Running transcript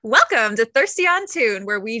Welcome to Thirsty on Tune,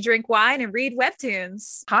 where we drink wine and read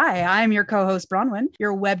webtoons. Hi, I'm your co-host Bronwyn,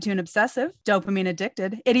 your webtoon obsessive, dopamine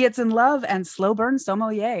addicted, idiots in love, and slow burn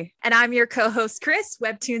sommelier. And I'm your co-host Chris,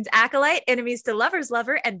 webtoons acolyte, enemies to lovers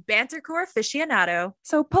lover, and bantercore aficionado.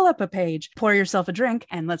 So pull up a page, pour yourself a drink,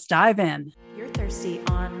 and let's dive in. You're thirsty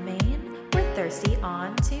on Maine, we're thirsty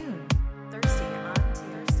on Tune. Thirsty on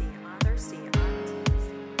Tune, thirsty on, thirsty on Tune.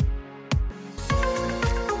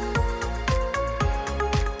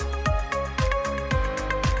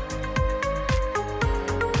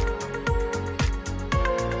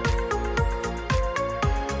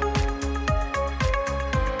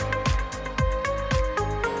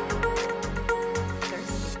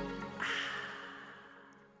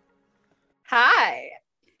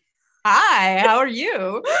 Hi, how are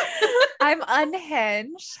you? I'm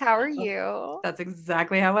unhinged. How are you? That's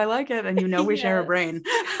exactly how I like it. And you know we share a brain.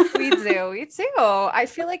 We do. I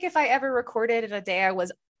feel like if I ever recorded in a day I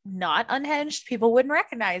was not unhinged, people wouldn't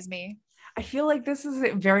recognize me. I feel like this is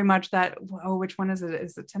very much that, which one is it?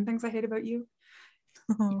 Is it 10 Things I Hate About You?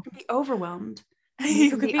 You can be overwhelmed.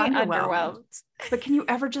 You can be underwhelmed. But can you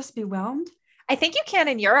ever just be whelmed? I think you can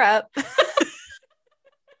in Europe.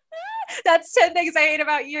 That's 10 Things I Hate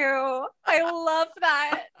About You. I love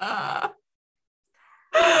that.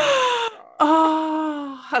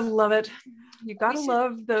 Oh, I love it. You gotta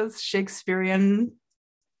love those Shakespearean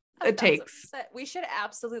takes. We should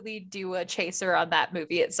absolutely do a chaser on that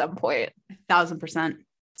movie at some point. 1000%.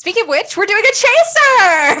 Speaking of which, we're doing a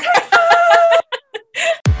chaser.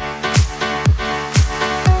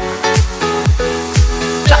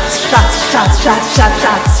 Shots.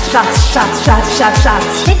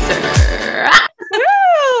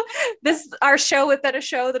 This is our show within a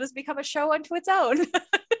show that has become a show unto its own.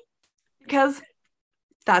 Because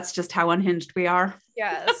that's just how unhinged we are.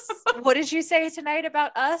 Yes. What did you say tonight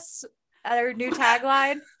about us? Our new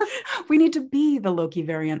tagline? We need to be the Loki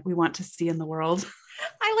variant we want to see in the world.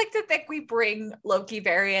 I like to think we bring Loki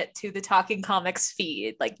variant to the Talking Comics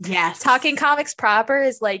feed. Like, yes, Talking Comics proper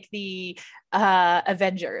is like the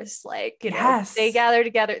Avengers. Like, you know, they gather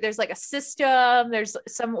together. There's like a system. There's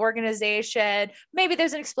some organization. Maybe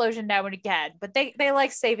there's an explosion now and again, but they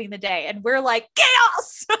like saving the day. And we're like,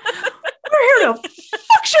 chaos. We're here to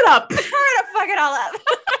fuck shit up. We're here to fuck it all up.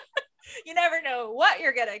 You never know what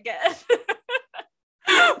you're gonna get.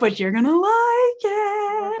 But you're gonna like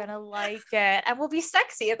it. We're gonna like it. And we'll be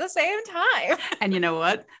sexy at the same time. And you know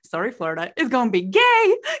what? Sorry, Florida is gonna be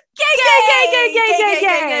gay.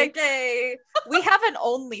 Gay. We have an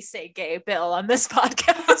only say gay bill on this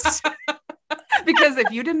podcast. Because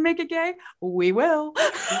if you didn't make it gay, we will.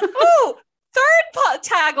 Ooh, third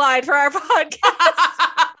tagline for our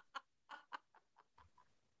podcast.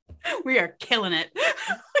 We are killing it.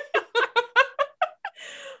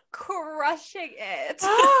 Crushing it.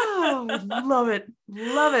 Oh, love it.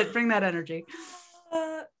 Bring that energy.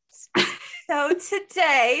 So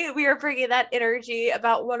today we are bringing that energy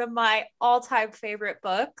about one of my all-time favorite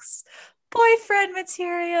books, Boyfriend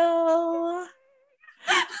Material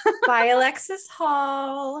by Alexis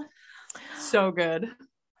Hall. So good.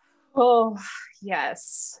 Oh,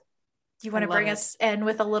 yes. You want to bring us in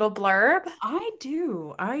with a little blurb? I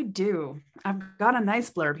do. I've got a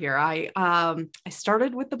nice blurb here. I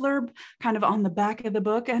started with the blurb kind of on the back of the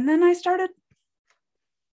book, and then I started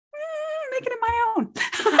making it my own.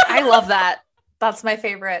 I love that. That's my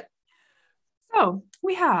favorite. So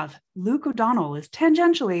we have Luke O'Donnell is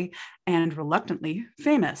tangentially and reluctantly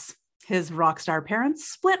famous. His rock star parents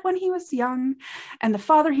split when he was young, and the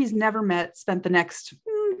father he's never met spent the next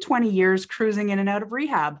 20 years cruising in and out of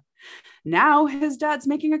rehab. Now his dad's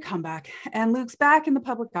making a comeback, and Luke's back in the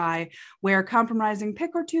public eye, where a compromising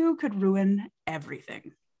pick or two could ruin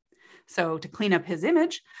everything. So to clean up his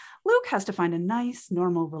image, Luke has to find a nice,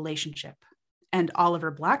 normal relationship. And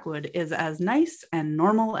Oliver Blackwood is as nice and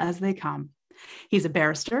normal as they come. He's a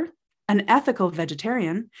barrister, an ethical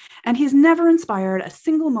vegetarian, and he's never inspired a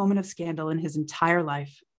single moment of scandal in his entire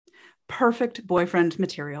life. Perfect boyfriend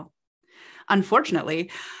material.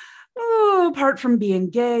 Unfortunately, apart from being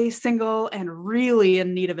gay, single, and really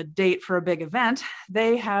in need of a date for a big event,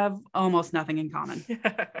 they have almost nothing in common.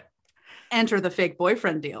 Enter the fake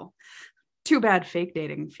boyfriend deal. Too bad fake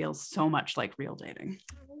dating feels so much like real dating.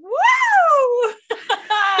 Woo!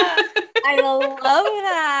 I love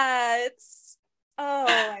that. Oh,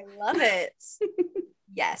 I love it.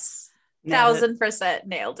 Yes. 1000%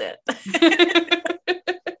 nailed it.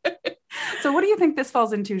 So what do you think this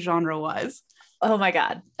falls into genre-wise? Oh my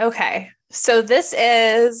God. Okay. So this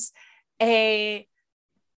is a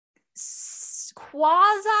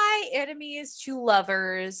quasi enemies to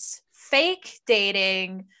lovers, fake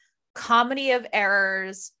dating, comedy of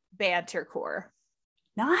errors, banter core.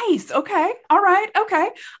 Nice. Okay. All right. Okay.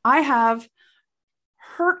 I have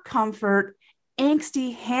hurt comfort,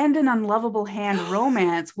 angsty hand and unlovable hand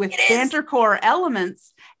romance with banter core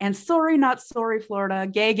elements and sorry not sorry Florida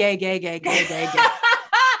gay.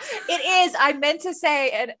 It is. I meant to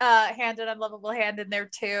say hand and unlovable hand in there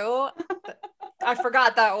too. I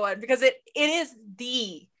forgot that one because it is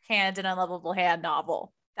the hand and unlovable hand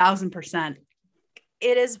novel. 1000%.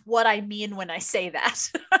 It is what I mean when I say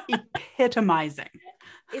that.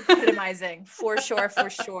 Epitomizing. For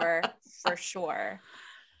sure.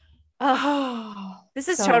 Oh, this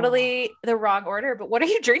is totally the wrong order, but what are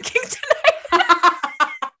you drinking tonight?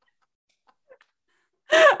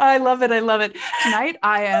 I love it. Tonight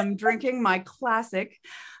I am drinking my classic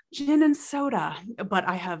gin and soda, but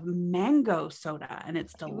I have mango soda and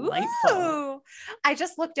it's delightful. Ooh. I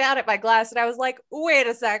just looked down at my glass and I was like, wait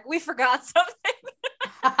a sec, we forgot something.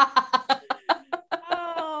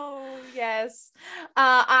 Oh, yes.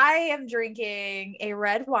 I am drinking a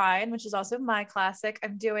red wine, which is also my classic.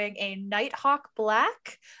 I'm doing a Nighthawk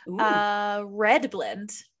Black red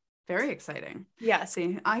blend. Very exciting. Yeah.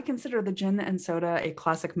 See, I consider the gin and soda a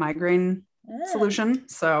classic migraine solution.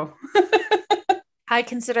 So I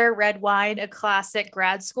consider red wine a classic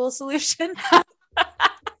grad school solution.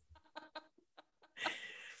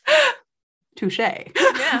 Touche. Yeah.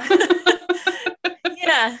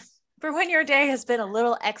 Yeah. For when your day has been a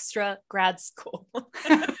little extra grad school.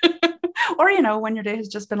 Or, when your day has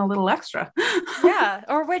just been a little extra. Yeah.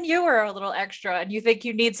 Or when you were a little extra and you think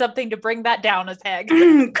you need something to bring that down a peg.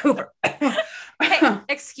 Cooper. Hey,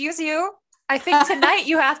 excuse you. I think tonight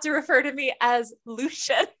you have to refer to me as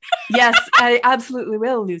Lucian. Yes, I absolutely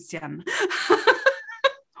will, Lucian.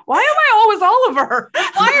 Why am I always Oliver?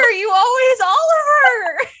 Why are you always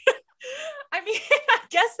Oliver? I mean, I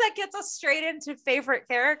guess that gets us straight into favorite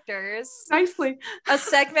characters. Nicely. A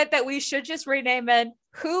segment that we should just rename in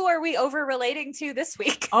Who Are We Over Relating to This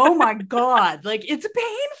Week? Oh my God. Like, it's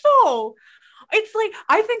painful. It's like,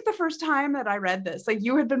 I think the first time that I read this, like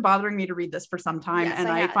you had been bothering me to read this for some time, yes, and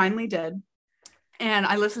I finally did. And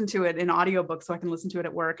I listened to it in audiobook so I can listen to it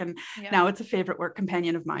at work. And now it's a favorite work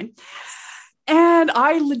companion of mine. And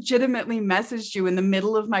I legitimately messaged you in the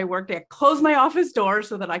middle of my workday. I closed my office door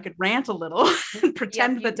so that I could rant a little and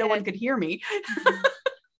pretend that no one could hear me. Mm-hmm.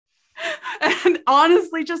 And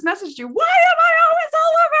honestly just messaged you, why am I always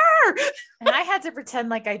Oliver? And I had to pretend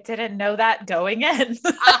like I didn't know that going in.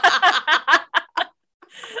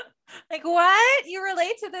 Like, what? You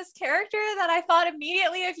relate to this character that I thought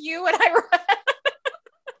immediately of you when I read?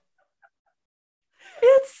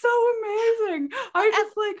 It's so amazing. I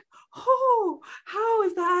just like, oh, how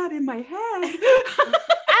is that in my head?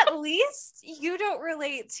 At least you don't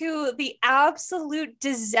relate to the absolute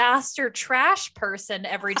disaster trash person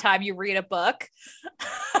every time you read a book.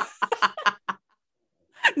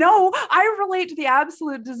 No, I relate to the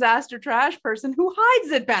absolute disaster trash person who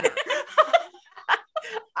hides it better.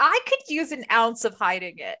 I could use an ounce of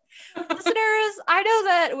hiding it. Listeners, I know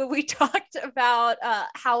that when we talked about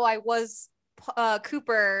how I was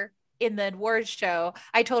Cooper in the awards show,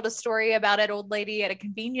 I told a story about an old lady at a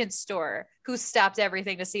convenience store who stopped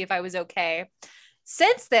everything to see if I was okay.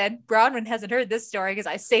 Since then, Bronwyn hasn't heard this story because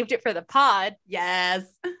I saved it for the pod. Yes.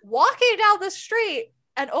 Walking down the street,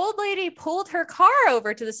 an old lady pulled her car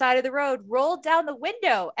over to the side of the road, rolled down the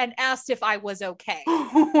window, and asked if I was okay.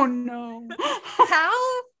 Oh, no. How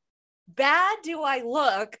bad do I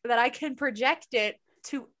look that I can project it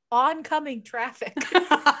to oncoming traffic?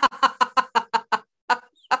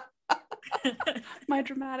 My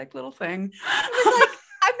dramatic little thing. It was like,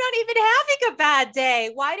 I'm not even having a bad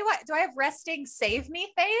day. Why do I have resting save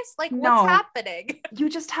me face? Like, what's happening? You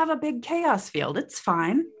just have a big chaos field. It's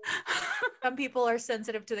fine. Some people are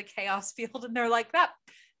sensitive to the chaos field and they're like, that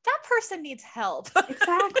person needs help.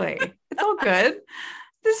 Exactly. It's all good.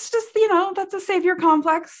 This is just, that's a savior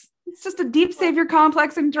complex. It's just a deep savior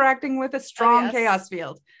complex interacting with a strong chaos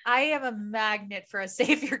field. I am a magnet for a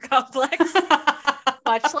savior complex.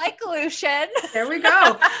 Much like Lucian. There we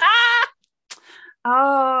go.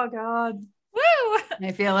 Oh God. Woo!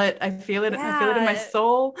 I feel it. I feel it in my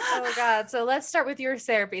soul. Oh God. So let's start with your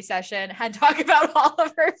therapy session and talk about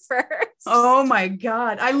Oliver first. Oh my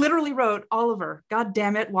God. I literally wrote Oliver. God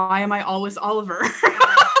damn it. Why am I always Oliver?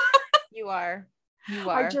 You are.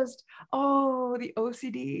 The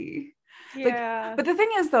OCD. Yeah. But the thing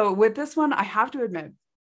is though, with this one, I have to admit,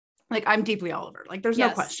 like I'm deeply Oliver. Like there's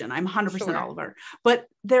no question. I'm 100% Oliver. But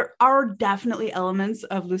there are definitely elements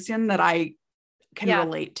of Lucian that I can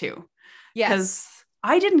relate to. Yes. Because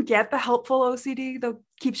I didn't get the helpful OCD that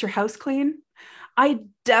keeps your house clean. I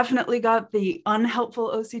definitely got the unhelpful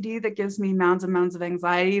OCD that gives me mounds and mounds of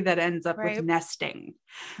anxiety that ends up with nesting,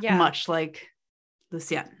 much like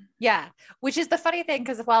Lucien. Yeah, which is the funny thing,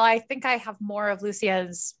 because while I think I have more of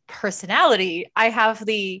Lucien's personality, I have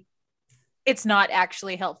the it's not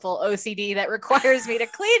actually helpful OCD that requires me to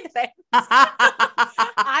clean things.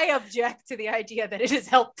 I object to the idea that it is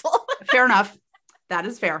helpful. Fair enough. That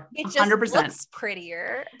is fair. It just 100%. Looks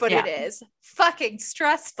prettier, but it is fucking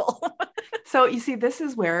stressful. So you see, this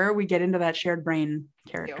is where we get into that shared brain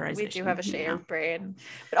characterization. We do have a shared brain.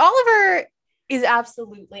 But Oliver is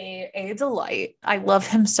absolutely a delight. I love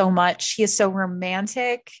him so much. He is so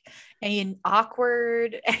romantic and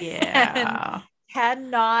awkward. And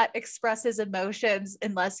cannot express his emotions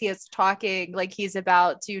unless he is talking like he's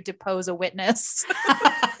about to depose a witness.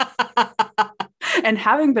 And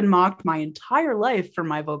having been mocked my entire life for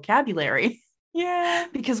my vocabulary. Yeah.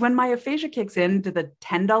 Because when my aphasia kicks in, do the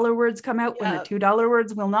 $10 words come out when the $2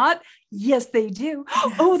 words will not? Yes, they do.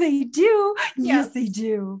 Yes. Oh, they do. Yes, they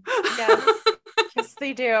do. Yes. Yes,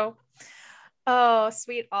 they do. Oh,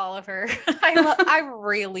 sweet Oliver. I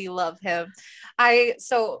really love him.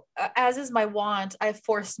 As is my wont, I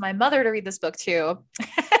forced my mother to read this book too.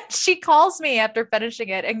 She calls me after finishing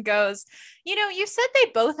it and goes, you said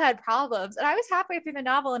they both had problems. And I was halfway through the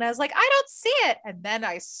novel and I was like, I don't see it. And then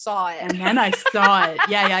I saw it.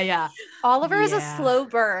 Yeah. Oliver is a slow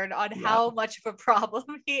burn on how much of a problem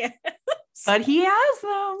he is. But he has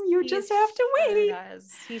them. You just have to wait.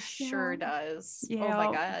 He sure does. Yeah. Oh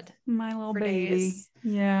my God. My little baby. Days.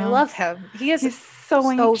 Yeah. I love him. He's so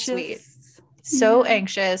anxious. Sweet. So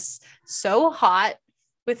anxious. So hot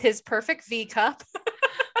with his perfect V cup.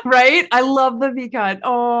 Right? I love the V cut.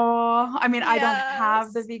 Oh, I mean, I don't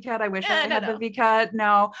have the V cut. I wish I had the V cut.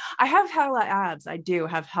 No, I have hella abs. I do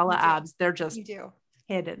have hella abs. They're just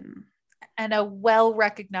hidden. And a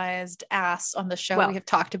well-recognized ass on the show we have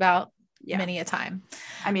talked about many a time.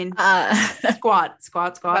 I mean, squat.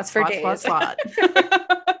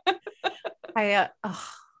 I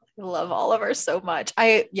love Oliver so much.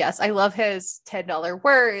 I love his $10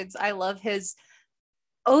 words. I love his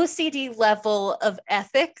OCD level of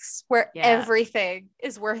ethics where everything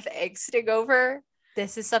is worth angsting over.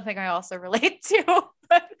 This is something I also relate to.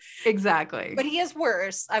 Exactly. But he is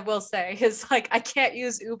worse, I will say. Is like, I can't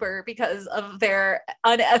use Uber because of their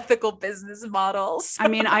unethical business models. I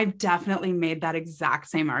mean, I definitely made that exact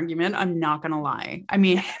same argument. I'm not going to lie. I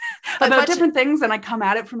mean, about different things, and I come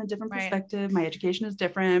at it from a different perspective. My education is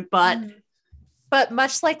different, but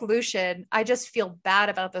much like Lucien, I just feel bad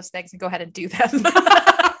about those things and go ahead and do them.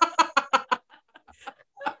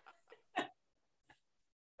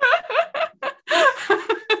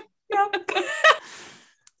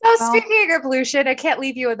 Speaking of Lucien, I can't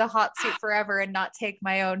leave you in the hot seat forever and not take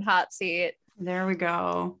my own hot seat. There we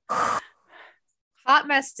go. Hot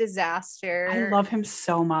mess disaster. I love him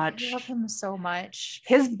so much.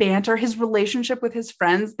 His banter, his relationship with his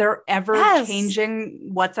friends, their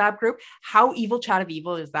ever-changing WhatsApp group. How evil chat of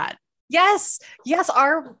evil is that? Yes.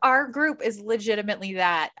 Our group is legitimately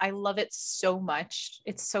that. I love it so much.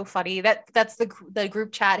 It's so funny. That's the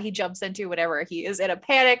group chat he jumps into whenever he is in a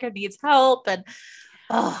panic and needs help. And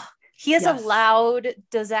he is a loud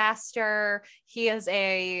disaster. He is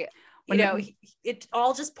it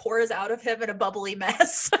all just pours out of him in a bubbly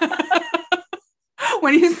mess.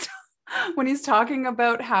 when he's talking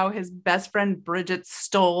about how his best friend Bridget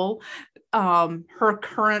stole her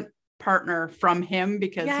current partner from him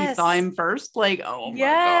because he saw him first. Like, oh my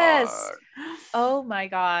God. Oh my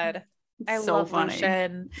God. I love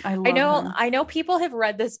Lucien. I know him. I know people have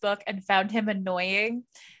read this book and found him annoying.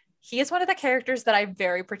 He is one of the characters that I'm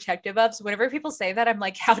very protective of. So whenever people say that, I'm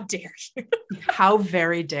like, how dare you? How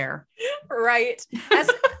very dare. Right.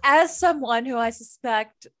 As someone who I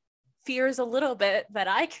suspect fears a little bit that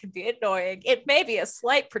I can be annoying, it may be a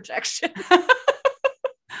slight projection.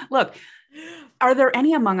 Look, are there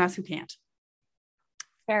any among us who can't?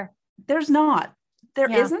 Fair. There's not. There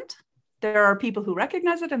isn't. There are people who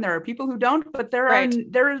recognize it and there are people who don't, but there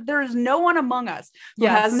is no one among us who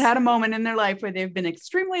hasn't had a moment in their life where they've been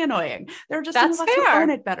extremely annoying. There are just some of us who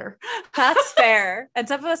own it better. That's fair. And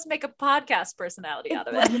some of us make a podcast personality out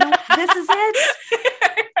of it. This is it.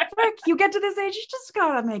 Frick, you get to this age, you just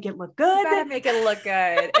gotta make it look good.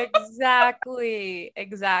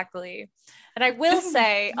 Exactly. And I will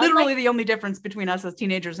say, literally the only difference between us as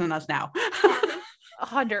teenagers and us now.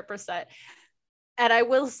 100%. And I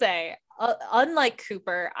will say, unlike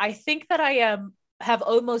Cooper, I think that I have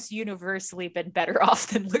almost universally been better off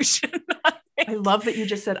than Lucien. I love that you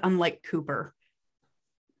just said unlike Cooper.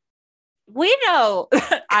 We know.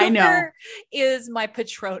 I know. Cooper is my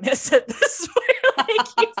Patronus at this point. Like,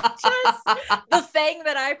 he's just the thing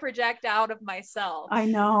that I project out of myself. I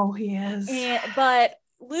know he is. But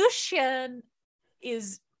Lucien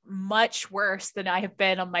is much worse than I have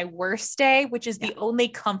been on my worst day, which is the only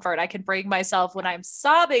comfort I can bring myself when I'm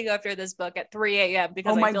sobbing after this book at 3 a.m.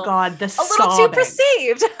 because I feel God, the a little too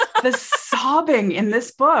perceived. The sobbing in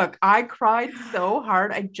this book. I cried so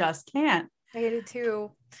hard. I just can't. I did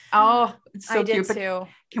too. Oh, it's so I did cute. But too.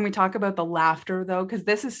 can we talk about the laughter though? Because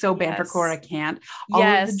this is so bantercore. I can't. All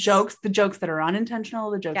of the jokes that are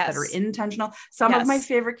unintentional, the jokes that are intentional. Some of my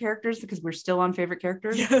favorite characters, because we're still on favorite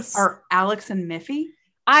characters, are Alex and Miffy.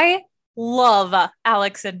 I love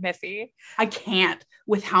Alex and Miffy. I can't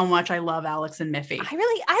with how much I love Alex and Miffy.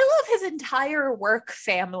 I love his entire work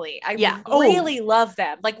family. I really love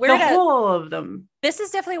them. Like whole of them. This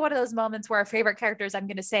is definitely one of those moments where our favorite characters, I'm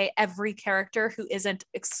going to say every character who isn't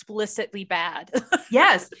explicitly bad.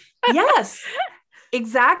 Yes.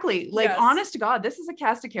 Exactly. Like, honest to God, this is a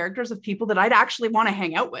cast of characters of people that I'd actually want to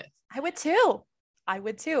hang out with. I would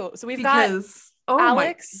too. So we've got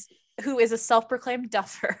Alex, who is a self-proclaimed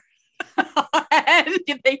duffer.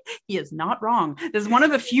 He is not wrong. This is one of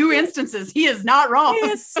the few instances he is not wrong.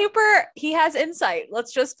 He has insight.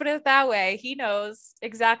 Let's just put it that way. He knows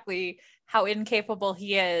exactly how incapable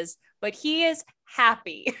he is, but he is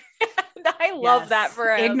happy. And I love that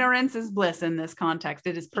for him. Ignorance is bliss in this context.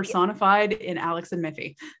 It is personified in Alex and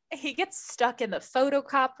Miffy. He gets stuck in the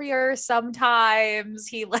photocopier sometimes.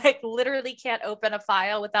 He literally can't open a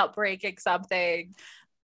file without breaking something.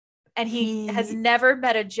 And he has never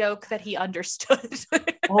met a joke that he understood.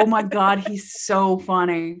 Oh my God, he's so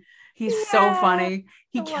funny. He's so funny.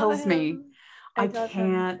 He kills me. I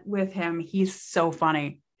can't with him. He's so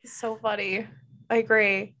funny. He's so funny. I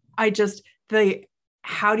agree.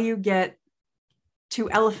 How do you get 2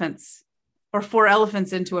 elephants or 4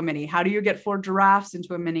 elephants into a mini? How do you get 4 giraffes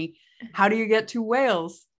into a mini? How do you get 2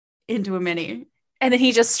 whales into a mini? And then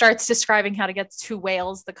he just starts describing how to get to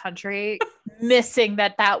Wales, the country, missing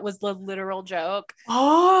that was the literal joke.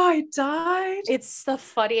 Oh, I died. It's the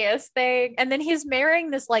funniest thing. And then he's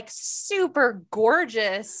marrying this super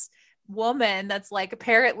gorgeous woman that's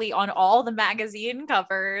apparently on all the magazine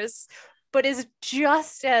covers, but is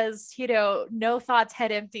just as, no thoughts,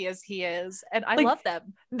 head empty as he is. And I love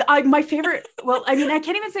them. My favorite, well, I mean, I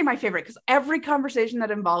can't even say my favorite because every conversation that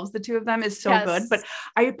involves the two of them is so good, but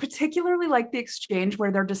I particularly like the exchange where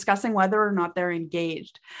they're discussing whether or not they're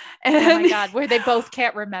engaged. And oh my God, where they both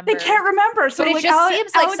can't remember. They can't remember. So but it just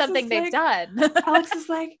seems like something they've done. Alex is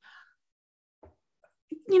like,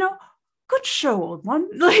 good show, old one.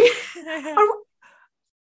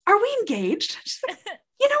 Are we engaged? She's like,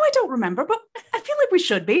 I don't remember, but I feel like we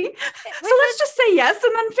should be. So let's just say yes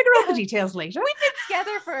and then figure out the details later. We've been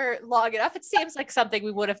together for long enough. It seems like something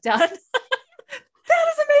we would have done. That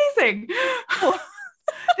is amazing.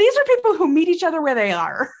 These are people who meet each other where they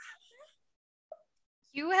are.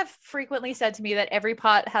 You have frequently said to me that every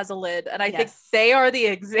pot has a lid, and I think they are the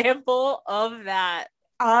example of that.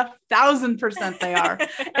 1,000% they are.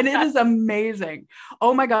 And it is amazing.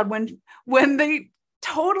 Oh my God, when they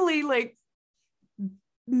totally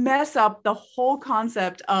mess up the whole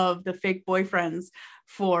concept of the fake boyfriends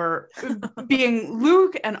for being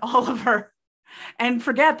Luke and Oliver and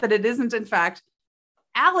forget that it isn't in fact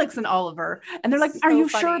Alex and Oliver. And they're like, are you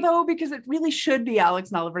sure though? Because it really should be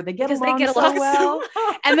Alex and Oliver. They get along so well.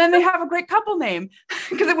 And then they have a great couple name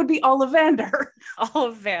because it would be Ollivander.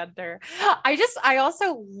 Ollivander. I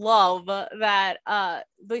also love that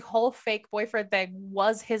the whole fake boyfriend thing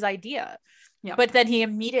was his idea. Yeah. But then he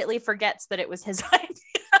immediately forgets that it was his idea.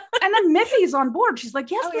 And then Miffy's on board. She's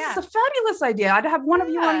like, yes, this is a fabulous idea. I'd have one of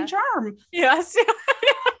you on each arm. Yes.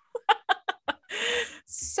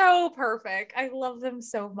 So perfect. I love them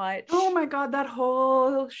so much. Oh my God, that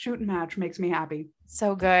whole shooting match makes me happy.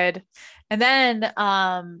 So good. And then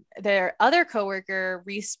their other coworker,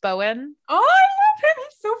 Reese Bowen. Oh, I love him.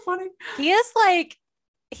 He's so funny.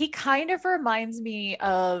 He kind of reminds me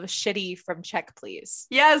of Shitty from Check Please.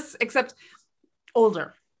 Yes, except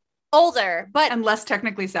older, but and less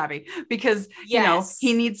technically savvy because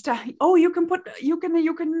he needs to. Oh, you can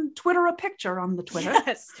Twitter a picture on the Twitter.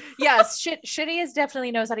 Yes. Shitty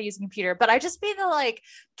definitely knows how to use a computer, but I just mean the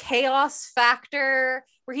chaos factor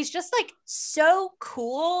where he's just so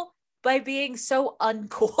cool by being so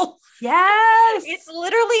uncool. Yes. It's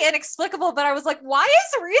literally inexplicable, but I was like, why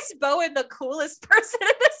is Reese Bowen the coolest person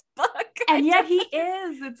in this book? And yet he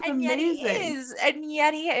is. It's amazing. And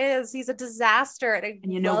yet he is. He's a disaster.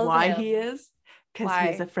 And you know why he is? Because he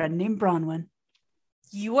has a friend named Bronwyn.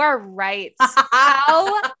 You are right.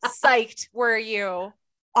 How psyched were you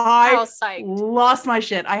I lost my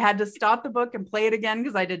shit. I had to stop the book and play it again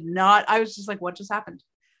because I was just like, what just happened?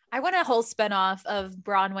 I want a whole spinoff of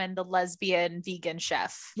Bronwyn, the lesbian vegan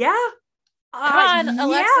chef. Yeah. Come on,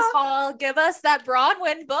 Alexis Hall, give us that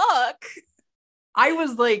Bronwyn book. I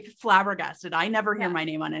was like flabbergasted. I never hear my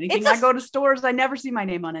name on anything. I go to stores. I never see my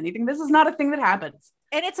name on anything. This is not a thing that happens.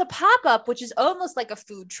 And it's a pop-up, which is almost like a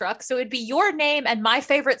food truck. So it'd be your name and my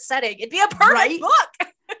favorite setting. It'd be a perfect book.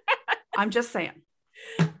 I'm just saying.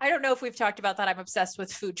 I don't know if we've talked about that. I'm obsessed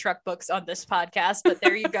with food truck books on this podcast, but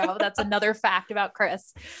there you go. That's another fact about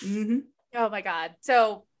Chris. Mm-hmm. Oh my God.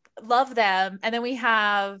 So love them. And then we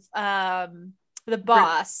have the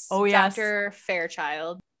boss, Dr.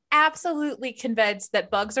 Fairchild. Absolutely convinced that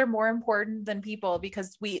bugs are more important than people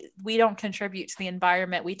because we don't contribute to the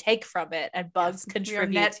environment. We take from it, and bugs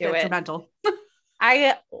contribute to it.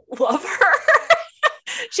 I love her.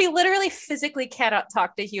 She literally physically cannot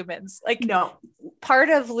talk to humans. Like, no. Part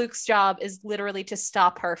of Luke's job is literally to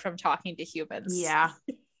stop her from talking to humans. Yeah.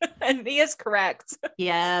 And he is correct.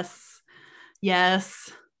 Yes.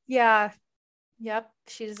 Yeah. Yep.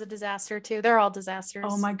 She's a disaster too. They're all disasters.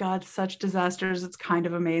 Oh my God. Such disasters. It's kind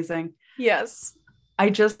of amazing. Yes.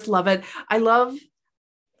 I just love it. I love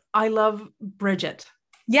Bridget.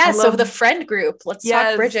 Yes. So the friend group. Let's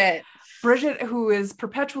talk Bridget. Bridget, who is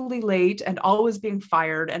perpetually late and always being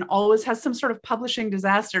fired and always has some sort of publishing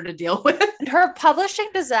disaster to deal with. Her publishing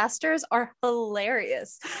disasters are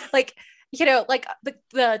hilarious. Like, you know, like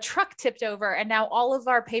the truck tipped over and now all of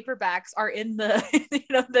our paperbacks are in the,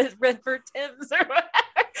 the River Thames or whatever.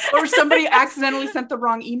 Or somebody accidentally sent the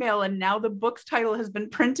wrong email and now the book's title has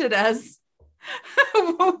been printed as,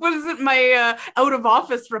 what is it? My out of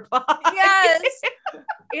office reply. Yes.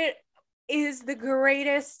 It is the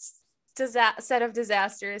greatest set of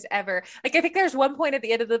disasters ever. Like, I think there's one point at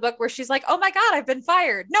the end of the book where she's like, oh my God, I've been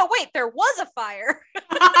fired. No, wait, there was a fire.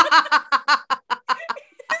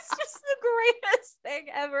 It's just the greatest thing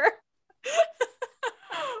ever.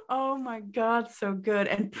 Oh my God, so good.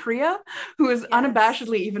 And Priya, who is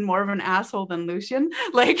unabashedly even more of an asshole than Lucian.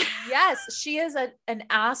 Like, yes, she is an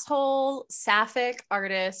asshole sapphic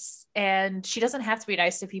artist, and she doesn't have to be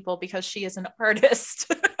nice to people because she is an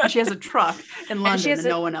artist. She has a truck in London and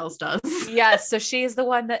no one else does. Yes, so she is the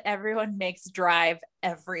one that everyone makes drive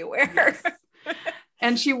everywhere. Yes.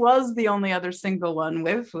 And she was the only other single one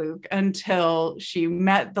with Luke until she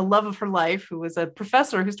met the love of her life, who was a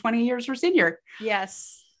professor who's 20 years her senior.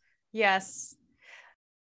 Yes.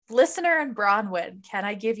 Listener and Bronwyn, can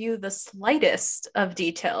I give you the slightest of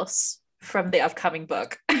details from the upcoming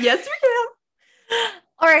book? Yes, you can.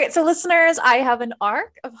 All right, so listeners, I have an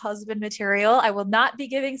arc of husband material. I will not be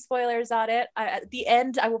giving spoilers on it. At the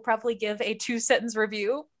end, I will probably give a 2-sentence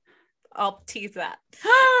review. I'll tease that.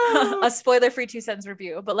 A spoiler-free 2-sentence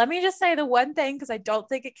review. But let me just say the one thing, because I don't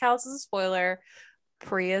think it counts as a spoiler.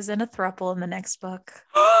 Priya's in a throuple in the next book.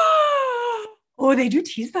 Oh, they do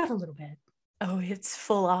tease that a little bit. Oh, it's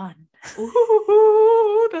full on.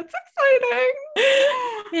 Ooh, that's exciting.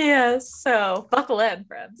 Yes. So buckle in,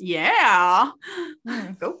 friends. Yeah.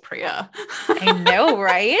 Go Priya. I know,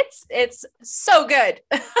 right? It's so good.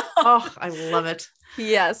 Oh, I love it.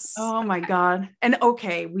 Yes. Oh my God. And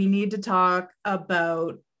okay, we need to talk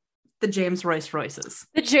about the James Royce Royces.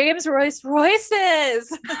 The James Royce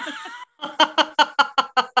Royces.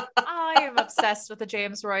 I am obsessed with the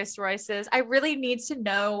James Royce Royces. I really need to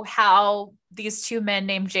know how these two men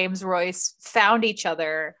named James Royce found each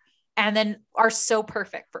other and then are so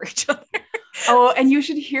perfect for each other. Oh, and you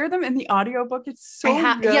should hear them in the audiobook. It's so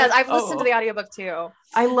good. Yes, I've listened to the audiobook too.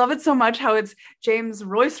 I love it so much how it's James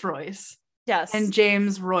Royce Royce. Yes. And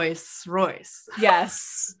James Royce Royce.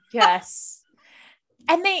 Yes.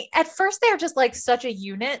 And at first they're just like such a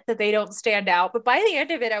unit that they don't stand out. But by the end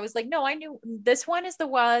of it, I was like, no, I knew this one is the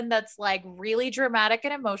one that's like really dramatic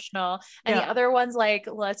and emotional. And the other one's like,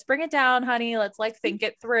 let's bring it down, honey. Let's like think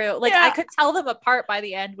it through. Like I could tell them apart by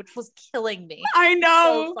the end, which was killing me. I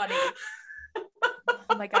know. So funny.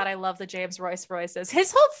 Oh my God, I love the James Royce Royces.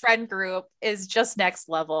 His whole friend group is just next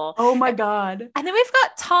level. Oh my God. And then we've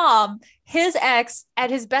got Tom, his ex,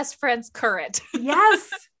 and his best friend's current. Yes.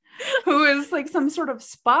 Who is like some sort of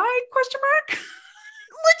spy ?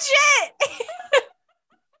 Legit.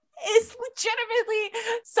 Is legitimately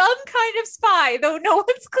some kind of spy, though no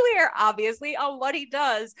one's clear, obviously, on what he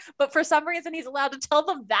does. But for some reason, he's allowed to tell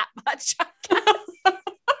them that much, I guess.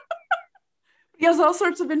 He has all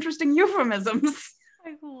sorts of interesting euphemisms.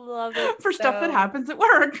 I love it. For stuff that happens at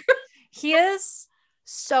work. He is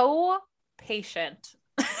so patient.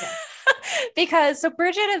 Because so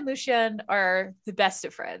Bridget and Lucien are the best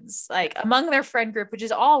of friends, like among their friend group, which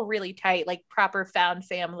is all really tight, like proper found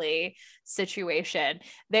family situation.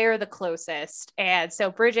 They are the closest. And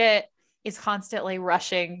so Bridget is constantly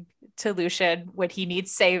rushing to Lucien when he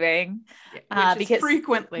needs saving. Because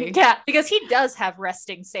frequently. Yeah, because he does have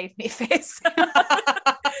resting save me face.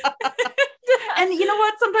 And you know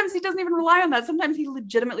what? Sometimes he doesn't even rely on that. Sometimes he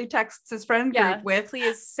legitimately texts his friend group with,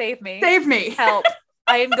 please save me. Save me. Help.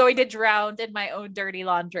 I am going to drown in my own dirty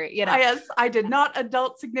laundry. You know? Yes, I did not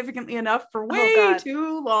adult significantly enough for way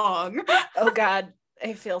too long. Oh God,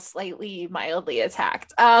 I feel slightly mildly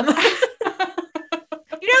attacked. You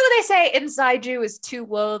know what they say? Inside you is two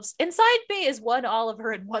wolves. Inside me is one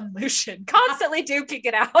Oliver and one Lucien, constantly duking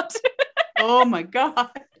it out. Oh my God.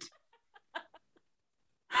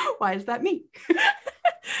 Why is that me?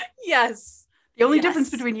 Yes. The only difference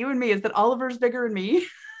between you and me is that Oliver's bigger than me.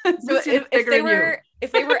 So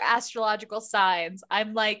if they were astrological signs,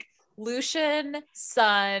 I'm like Lucien,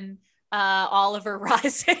 Sun, Oliver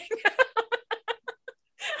rising.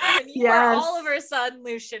 And you are Oliver, Sun,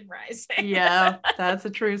 Lucien rising. Yeah, that's a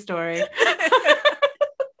true story.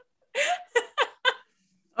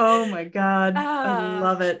 Oh my God. I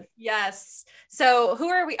love it. Yes. So who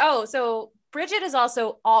are we? Oh, so Bridget is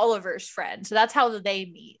also Oliver's friend. So that's how they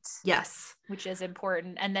meet. Yes. Which is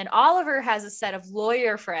important. And then Oliver has a set of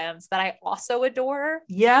lawyer friends that I also adore.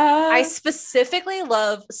 Yeah. I specifically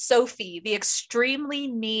love Sophie, the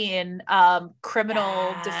extremely mean corporate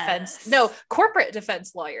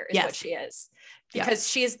defense lawyer is what she is. Because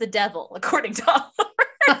she is the devil, according to Oliver.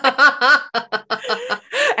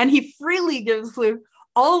 And he freely gives Luke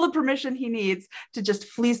all the permission he needs to just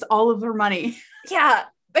fleece all of her money. Yeah.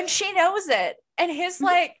 And she knows it. And his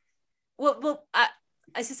like,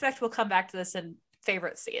 I suspect we'll come back to this in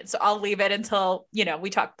favorite scene. So I'll leave it until, we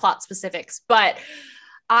talk plot specifics. But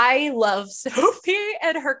I love Sophie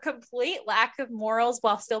and her complete lack of morals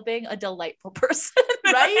while still being a delightful person.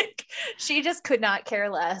 Right? She just could not care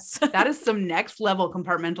less. That is some next level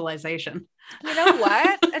compartmentalization. You know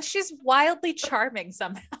what? And she's wildly charming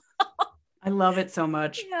somehow. I love it so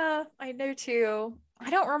much. Yeah, I know too. I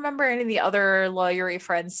don't remember any of the other lawyery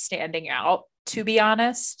friends standing out, to be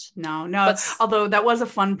honest. No. But, although that was a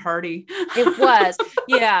fun party. It was.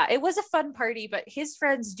 Yeah, it was a fun party, but his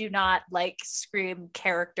friends do not like scream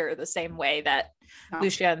character the same way that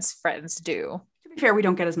Lucien's friends do. To be fair, we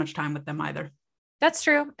don't get as much time with them either. That's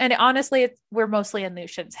true. And honestly, we're mostly in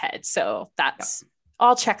Lucien's head. So that's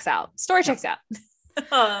all checks out. Story checks out.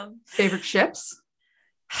 Favorite ships?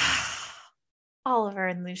 Oliver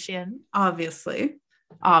and Lucien. Obviously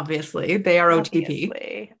they are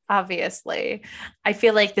OTP. Obviously I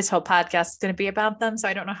feel like this whole podcast is going to be about them, so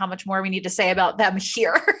I don't know how much more we need to say about them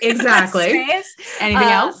here. Exactly. Anything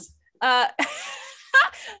else?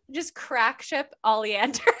 Just crack ship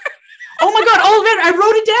Oleander. Oh my God, Oleander, I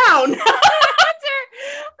wrote it down.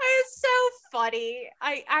 It's so funny.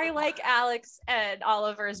 I like Alex and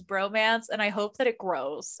Oliver's bromance, and I hope that it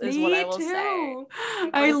grows is what I will say.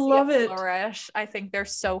 I love it. Flourish. I think they're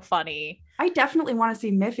so funny. I definitely want to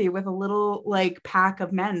see Miffy with a little like pack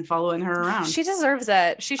of men following her around. She deserves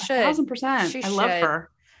it. She should. 1000%. I love her.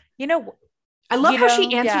 I love how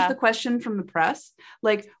she answers the question from the press.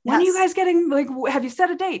 Like, when are you guys getting, like, have you set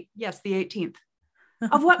a date? Yes, the 18th.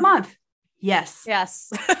 Of what month? Yes.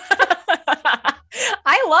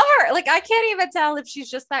 I love her. Like, I can't even tell if she's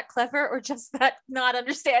just that clever or just that not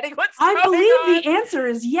understanding what's going on. I believe the answer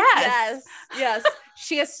is yes. Yes.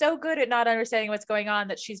 She is so good at not understanding what's going on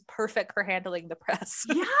that she's perfect for handling the press.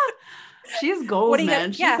 Yeah. She is gold,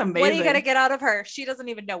 man. She's amazing. What are you going to get out of her? She doesn't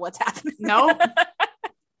even know what's happening. No.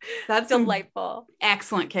 That's delightful.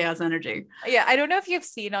 Excellent chaos energy. Yeah. I don't know if you've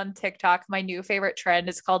seen on TikTok, my new favorite trend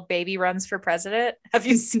is called Baby Runs for President. Have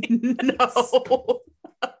you seen? No.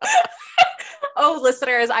 Oh,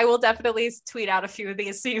 listeners, I will definitely tweet out a few of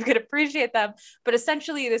these so you can appreciate them. But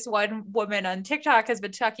essentially, this one woman on TikTok has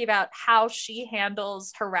been talking about how she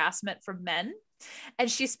handles harassment from men. And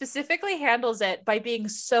she specifically handles it by being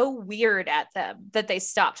so weird at them that they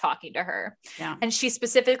stop talking to her. Yeah. And she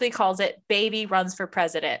specifically calls it baby runs for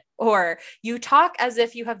president, or you talk as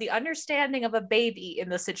if you have the understanding of a baby in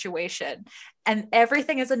the situation. And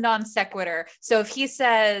everything is a non sequitur. So if he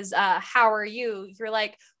says, how are you? You're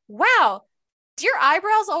like, wow, do your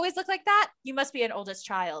eyebrows always look like that? You must be an oldest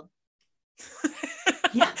child.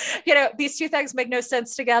 Yeah. These two things make no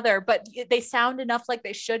sense together, but they sound enough like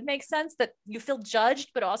they should make sense that you feel judged,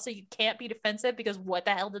 but also you can't be defensive because what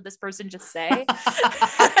the hell did this person just say?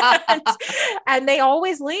 and they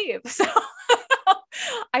always leave. So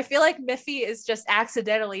I feel like Miffy is just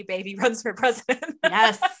accidentally baby runs for president.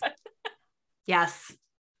 Yes.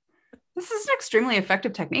 This is an extremely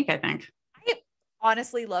effective technique, I think. I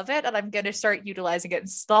honestly love it, and I'm going to start utilizing it.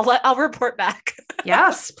 So I'll report back.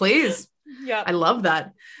 Yes, please. Yeah. I love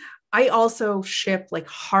that. I also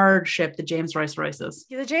hard ship the James Royces.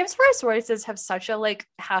 Yeah, the James Royces have such a like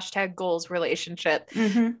 #goals relationship.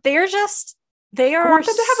 Mm-hmm. They are I want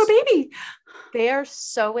them to have a baby. They are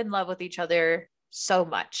so in love with each other so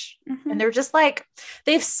much. Mm-hmm. And they're just like,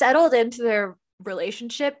 they've settled into their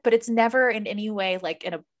relationship, but it's never in any way like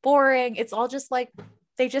in a boring, it's all just like,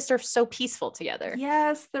 they just are so peaceful together.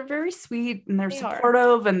 Yes, they're very sweet and they're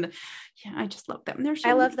supportive. And yeah, I just love them.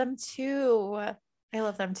 I love them too.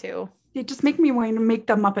 They just make me want to make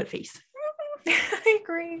the Muppet face. I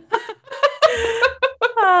agree.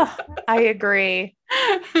 Oh, I agree.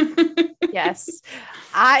 Yes.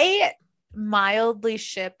 I mildly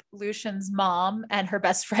ship Lucian's mom and her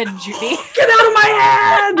best friend Judy. Get out of my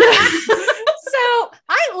head! So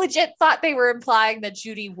I legit thought they were implying that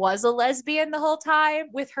Judy was a lesbian the whole time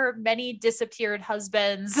with her many disappeared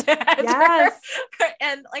husbands. Yes.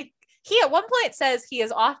 And like, he at one point says he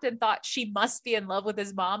has often thought she must be in love with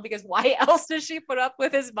his mom because why else does she put up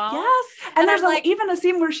with his mom? Yes. And there's even a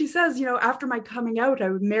scene where she says, after my coming out, I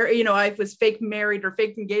would marry, I was fake married or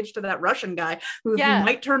fake engaged to that Russian guy who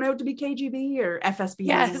might turn out to be KGB or FSB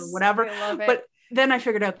or whatever. But then I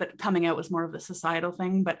figured out that coming out was more of a societal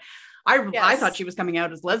thing. But I thought she was coming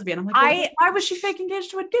out as lesbian. I'm like, why was she fake engaged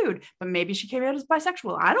to a dude? But maybe she came out as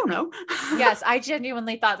bisexual. I don't know. Yes, I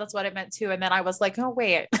genuinely thought that's what it meant too. And then I was like, oh,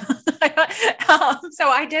 wait. So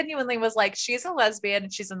I genuinely was like, she's a lesbian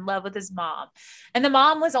and she's in love with his mom. And the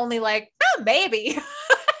mom was only like, oh, maybe.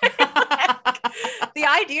 The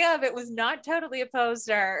idea of it was not totally opposed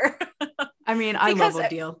to her. I mean, I love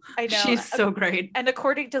Odile. I know. She's so great. And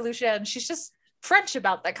according to Lucian, she's just French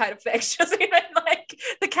about that kind of thing. She doesn't even like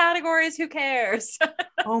the categories. Who cares?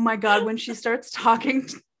 Oh my God. When she starts talking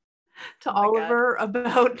to Oliver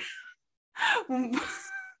about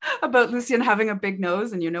Lucien having a big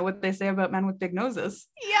nose, and you know what they say about men with big noses.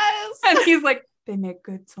 Yes. And he's like, they make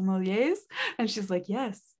good sommeliers. And she's like,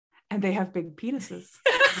 yes. And they have big penises.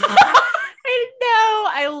 I know.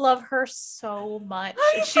 I love her so much.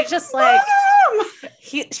 She's just like,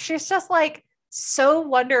 she's just like so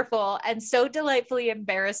wonderful and so delightfully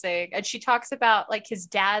embarrassing. And she talks about like his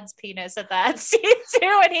dad's penis at that scene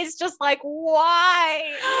too. And he's just like, why?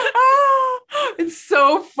 It's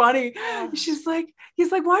so funny. He's like,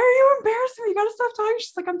 why are you embarrassing me? You gotta stop talking.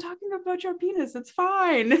 She's like, I'm talking about your penis. It's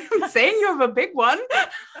fine. I'm saying you have a big one.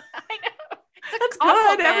 I know. That's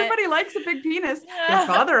good. Everybody likes a big penis. Yeah. Your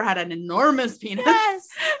father had an enormous penis. Yes.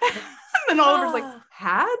 And then Oliver's like,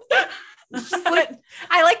 had? Like,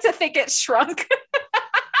 I like to think it shrunk.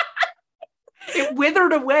 It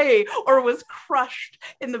withered away or was crushed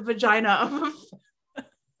in the vagina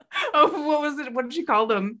of what was it? What did she call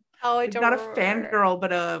them? Oh, I don't Not remember. A fangirl,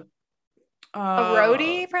 but a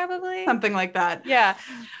roadie, probably something like that. Yeah.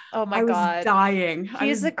 Oh my God, I was dying.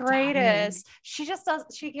 She's the greatest. She just does.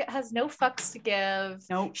 She has no fucks to give.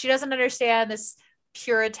 Nope. She doesn't understand this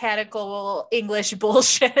puritanical English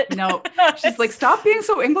bullshit. No, she's like, stop being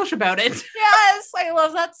so English about it. Yes, I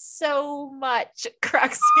love that so much. It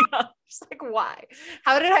cracks me up. She's like, why?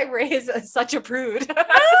 How did I raise such a prude?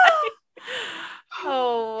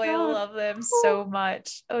 Oh, I love them so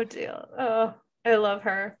much. Oh dear. Oh, I love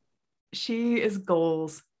her. She is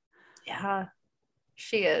goals. Yeah,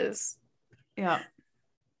 she is. Yeah.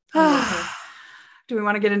 Do we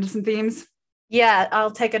want to get into some themes? Yeah,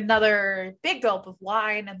 I'll take another big gulp of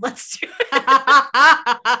wine and let's do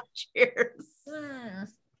it. Cheers.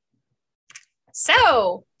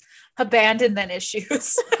 So, abandonment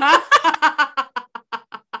issues.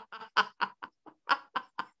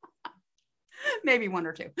 Maybe one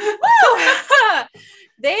or two.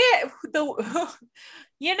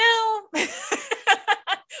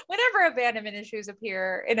 Whenever abandonment issues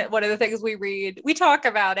appear in one of the things we read, we talk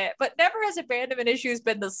about it, but never has abandonment issues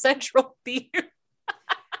been the central theme.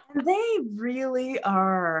 They really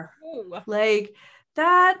are. Ooh. Like,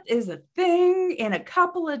 that is a thing in a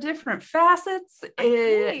couple of different facets.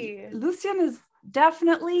 Lucien is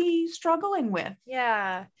definitely struggling with.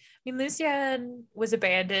 Yeah. I mean, Lucien was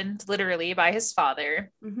abandoned literally by his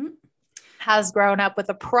father. Mm-hmm. Has grown up with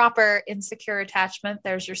a proper insecure attachment.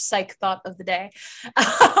 There's your psych thought of the day.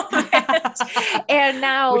 and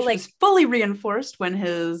now which was fully reinforced when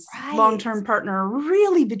his long-term partner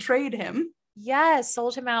really betrayed him. Yes,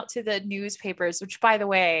 sold him out to the newspapers, which, by the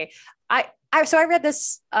way, I read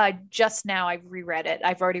this just now. I reread it.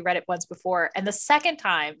 I've already read it once before. And the second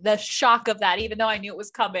time, the shock of that, even though I knew it was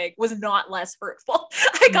coming, was not less hurtful.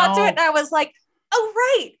 I got to it and I was like, oh,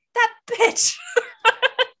 right, that bitch.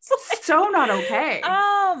 Like, so not okay.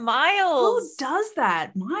 Oh, Miles. Who does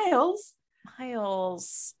that? Miles?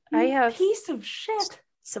 I have piece of shit.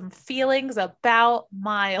 Some feelings about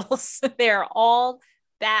Miles. They're all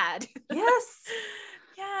bad. Yes.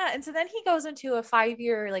 Yeah. And so then he goes into a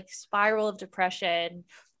 5-year like spiral of depression.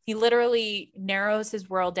 He literally narrows his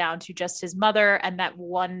world down to just his mother and that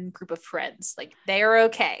one group of friends. Like they're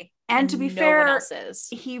okay. And to be no fair, one else is.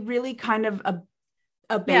 He really kind of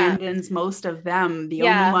abandons most of them. The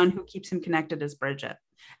only one who keeps him connected is Bridget.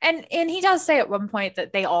 And he does say at one point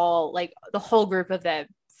that they all, like the whole group of them,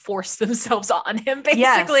 force themselves on him,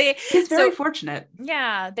 basically. Yes, he's very fortunate.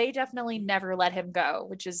 Yeah, they definitely never let him go,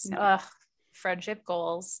 which is friendship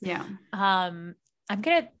goals. Yeah. I'm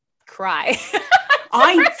gonna cry.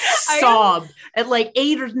 I sobbed at like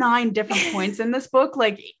 8 or 9 different points in this book.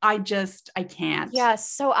 Like I can't. Yeah.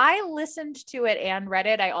 So I listened to it and read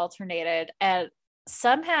it. I alternated, and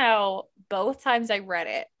somehow both times I read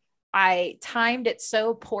it, I timed it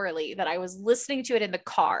so poorly that I was listening to it in the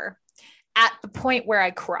car at the point where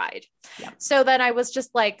I cried. Yeah. So then I was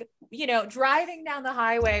just like, driving down the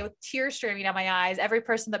highway with tears streaming down my eyes. Every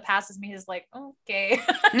person that passes me is like, okay,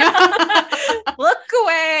 look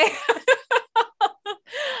away.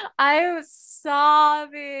 I was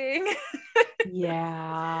sobbing.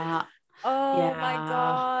 Yeah. Oh my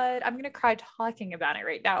God. I'm going to cry talking about it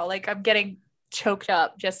right now. Like I'm getting choked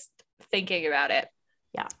up just thinking about it.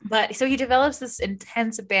 Yeah. But so he develops this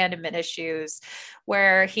intense abandonment issues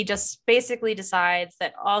where he just basically decides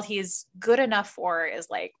that all he's good enough for is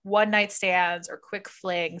like one night stands or quick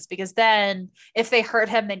flings, because then if they hurt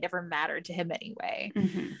him, they never mattered to him anyway.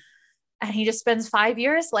 Mm-hmm. And he just spends 5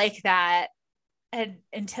 years like that. And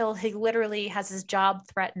until he literally has his job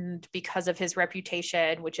threatened because of his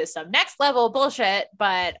reputation, which is some next level bullshit,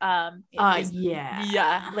 but like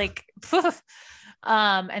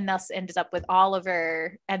and thus ended up with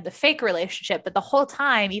Oliver and the fake relationship. But the whole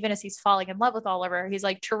time, even as he's falling in love with Oliver, he's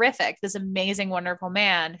like terrific, this amazing, wonderful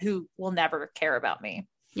man who will never care about me.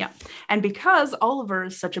 Yeah. And because Oliver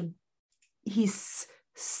is he's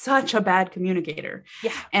such a bad communicator.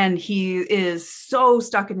 Yeah. And he is so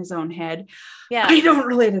stuck in his own head. Yeah. I don't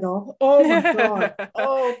relate at all. Oh my God.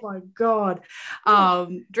 Oh my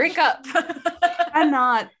God. Drink up.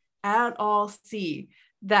 Cannot at all see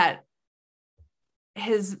that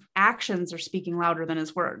his actions are speaking louder than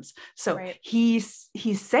his words. So he's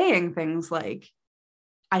saying things like,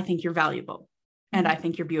 I think you're valuable and I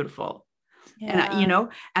think you're beautiful. Yeah. And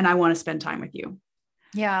and I want to spend time with you.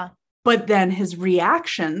 Yeah. But then his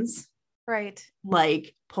reactions,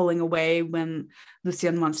 like pulling away when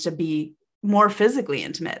Lucien wants to be more physically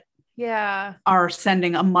intimate, are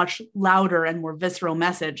sending a much louder and more visceral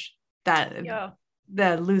message that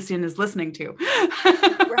Lucien is listening to.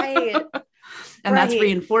 Right. And that's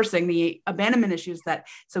reinforcing the abandonment issues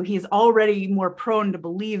so he's already more prone to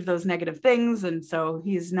believe those negative things. And so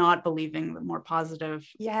he's not believing the more positive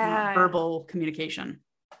verbal communication.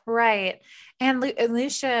 Right. And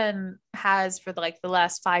Lucien has, for the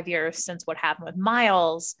last 5 years since what happened with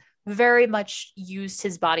Miles, very much used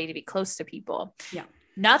his body to be close to people. Yeah.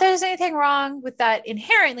 Not that there's anything wrong with that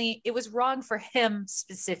inherently. It was wrong for him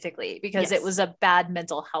specifically because it was a bad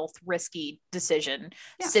mental health, risky decision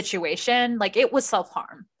situation. Like it was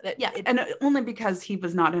self-harm. And only because he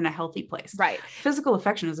was not in a healthy place. Right. Physical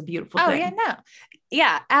affection is a beautiful thing. Oh, yeah, no.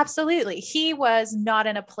 Yeah, absolutely. He was not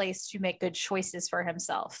in a place to make good choices for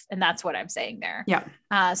himself. And that's what I'm saying there. Yeah.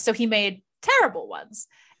 So he made terrible ones.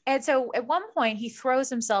 And so at one point he throws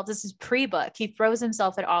himself, this is pre-book, he throws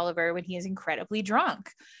himself at Oliver when he is incredibly drunk,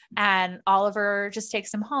 and Oliver just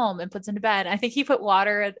takes him home and puts him to bed. I think he put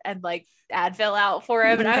water and like Advil out for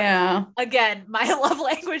him. And again, my love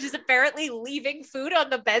language is apparently leaving food on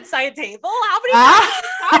the bedside table. How many times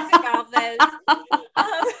have we talked about this?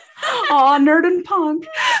 Oh, nerd and punk.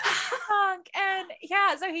 And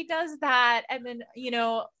so he does that. And then,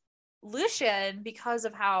 Lucien, because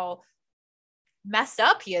of how messed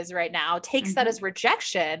up he is right now, takes that as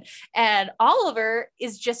rejection, and Oliver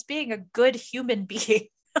is just being a good human being.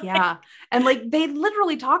 Yeah. And like they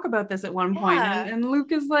literally talk about this at one point, and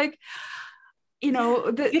Luke is like, you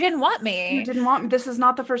didn't want me. This is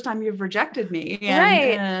not the first time you've rejected me.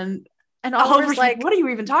 And Oliver's like, what are you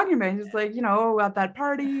even talking about? He's like, at that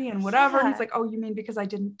party and whatever. And he's like, oh, you mean because I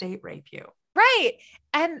didn't date rape you? Right.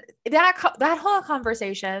 And that whole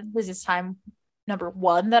conversation was this time number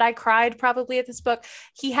 1 that I cried probably at this book.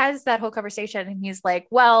 He has that whole conversation and he's like,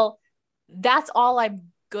 well, that's all I'm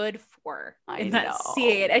good for in that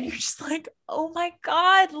scene. And you're just like, oh my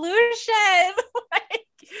God, Lucien.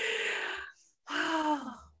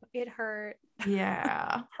 It hurt.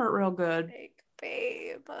 Yeah. Hurt real good. Like,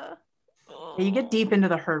 babe. You get deep into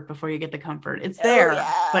the hurt before you get the comfort. It's there,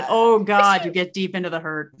 but you get deep into the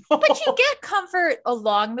hurt. But you get comfort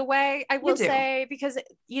along the way, I will say, because,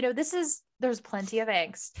 there's plenty of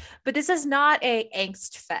angst, but this is not a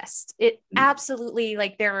angst fest. It absolutely,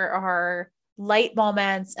 like, there are light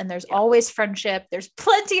moments and there's always friendship. There's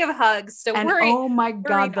plenty of hugs. So oh my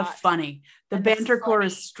God, the banter core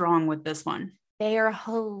is strong with this one. They are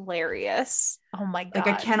hilarious. Oh my God. Like,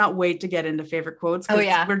 I cannot wait to get into favorite quotes.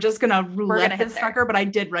 We're just going to roulette this sucker, but I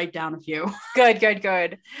did write down a few.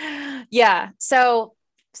 Good. Yeah. So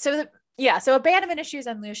abandonment issues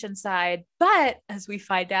on Lucian's side, but as we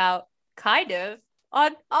find out, kind of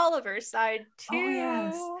on Oliver's side too. Oh,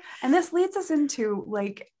 yes. And this leads us into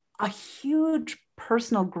like a huge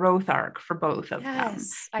personal growth arc for both of them.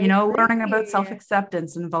 Learning about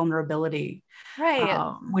self-acceptance and vulnerability,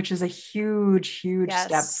 right? Which is a huge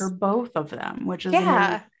step for both of them, which is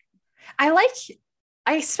I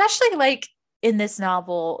especially like in this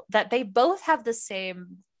novel that they both have the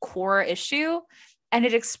same core issue and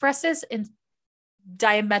it expresses in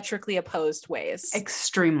diametrically opposed ways.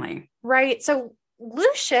 Extremely. Right. So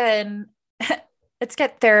Lucian, let's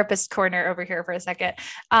get therapist corner over here for a second.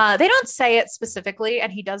 They don't say it specifically,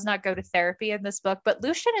 and he does not go to therapy in this book, but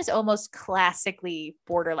Lucian is almost classically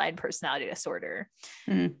borderline personality disorder.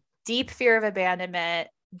 Deep fear of abandonment,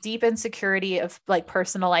 deep insecurity of like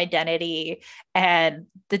personal identity, and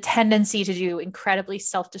the tendency to do incredibly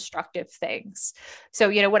self-destructive things.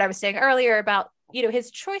 So, what I was saying earlier about,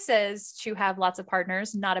 his choices to have lots of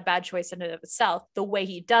partners, not a bad choice in and of itself. The way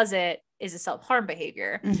he does it is a self-harm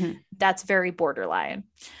behavior. That's very borderline.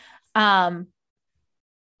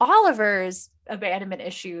 Oliver's abandonment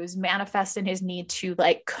issues manifest in his need to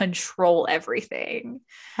like control everything.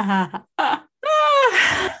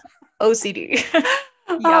 OCD.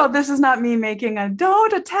 Oh, this is not me making a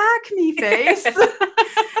 "don't attack me" face.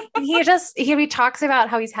 He talks about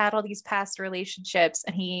how he's had all these past relationships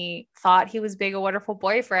and he thought he was being a wonderful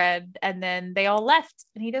boyfriend, and then they all left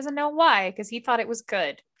and he doesn't know why, because he thought it was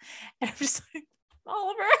good. And I'm just like,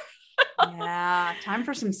 Oliver. Yeah, time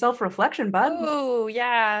for some self-reflection, bud. Oh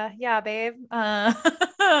yeah, babe.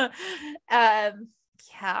 I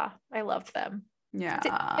loved them.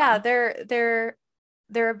 Their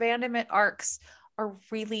abandonment arcs are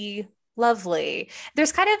really lovely.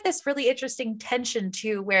 There's kind of this really interesting tension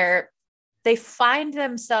too, where they find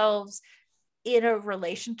themselves in a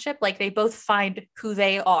relationship, like they both find who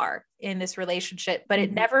they are in this relationship, but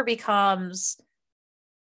it never becomes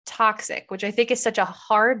toxic, which I think is such a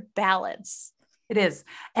hard balance. It is.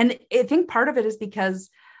 And I think part of it is because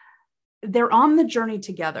they're on the journey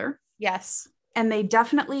together. Yes. And they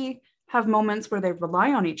definitely have moments where they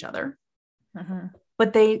rely on each other,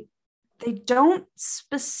 but they don't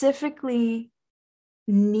specifically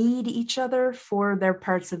need each other for their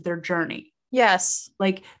parts of their journey. Yes.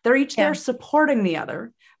 Like they're each there supporting the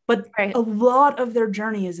other, but a lot of their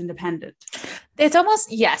journey is independent. It's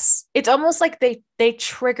almost like they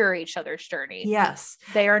trigger each other's journey. Yes.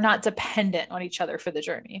 They are not dependent on each other for the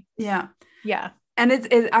journey. Yeah. Yeah. And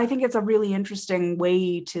I think it's a really interesting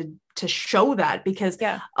way to show that, because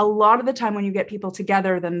a lot of the time when you get people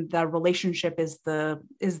together, then the relationship is the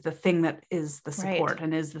thing that is the support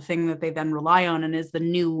and is the thing that they then rely on and is the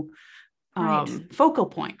new focal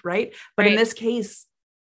point. Right. But in this case,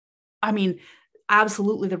 I mean,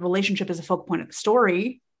 absolutely the relationship is a focal point of the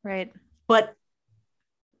story. Right. But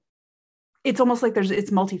it's almost like it's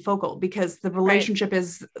multifocal, because the relationship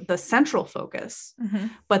is the central focus,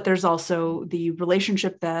 but there's also the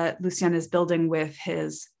relationship that Lucien is building with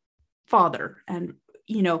his father and,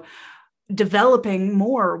 developing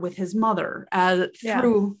more with his mother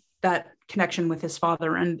through that connection with his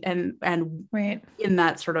father and in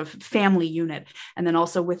that sort of family unit. And then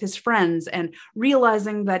also with his friends, and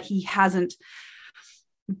realizing that he hasn't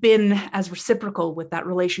been as reciprocal with that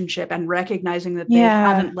relationship, and recognizing that they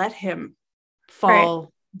haven't let him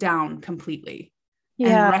fall down completely,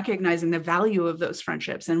 and recognizing the value of those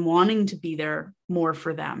friendships and wanting to be there more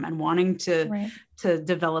for them and wanting to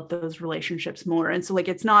develop those relationships more. And so like,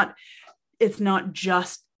 it's not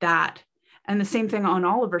just that. And the same thing on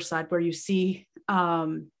Oliver's side, where you see,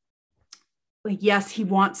 yes, he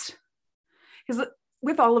wants, because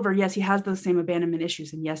with Oliver, yes, he has those same abandonment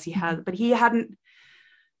issues, and yes, he has, but he hadn't,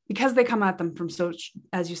 because they come at them from so,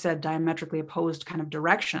 as you said, diametrically opposed kind of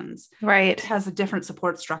directions. Right. It has a different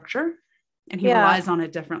support structure, and he relies on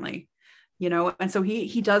it differently, and so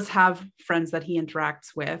he does have friends that he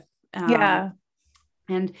interacts with.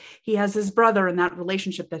 And he has his brother in that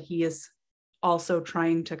relationship that he is also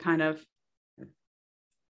trying to kind of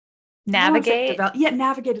navigate.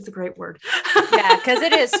 Navigate is a great word. Because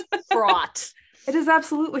it is fraught. It is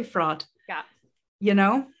absolutely fraught. you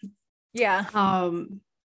know? Yeah.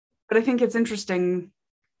 But I think it's interesting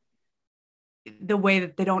the way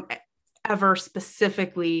that they don't ever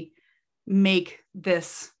specifically make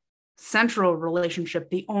this central relationship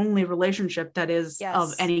the only relationship that is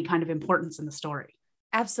of any kind of importance in the story.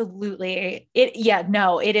 Absolutely. It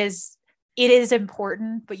is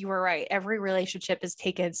important, but you were right. Every relationship is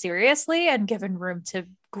taken seriously and given room to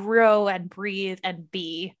grow and breathe and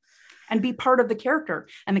be part of the character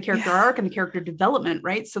and the character arc and the character development,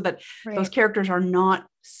 right? So that those characters are not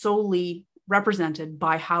solely represented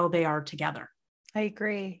by how they are together. I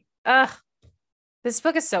agree. This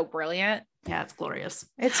book is so brilliant. Yeah, it's glorious.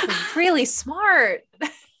 It's really smart.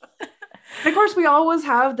 And of course, we always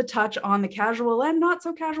have the touch on the casual and not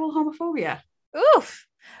so casual homophobia. Oof.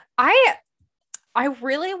 I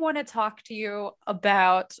really want to talk to you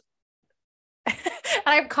about, and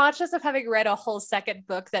I'm conscious of having read a whole second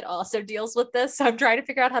book that also deals with this. So I'm trying to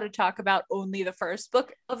figure out how to talk about only the first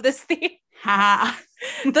book of this theme.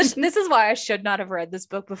 This is why I should not have read this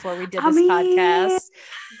book before we did this podcast,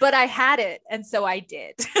 but I had it. And so I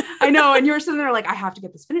did. I know. And you were sitting there like, I have to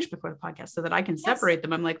get this finished before the podcast so that I can separate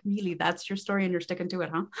them. I'm like, really, that's your story and you're sticking to it,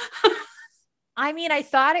 huh? I mean, I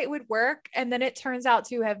thought it would work. And then it turns out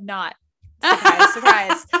to have not. Surprise,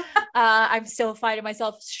 surprise. I'm still finding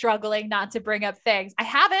myself struggling not to bring up things. I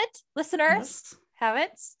haven't, listeners.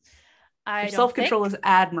 Haven't. Your self-control is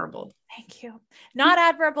admirable. Thank you. Not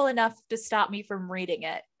admirable enough to stop me from reading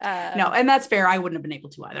it. No, and that's fair. I wouldn't have been able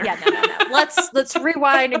to either. Yeah, no. Let's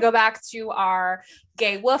rewind and go back to our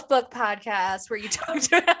Gay Wolf Book podcast where you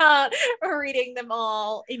talked about reading them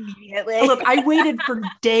all immediately. Look, I waited for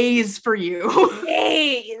days for you.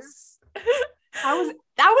 Days. That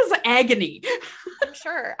was agony. I'm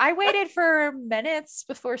sure. I waited for minutes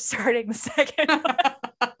before starting the second one.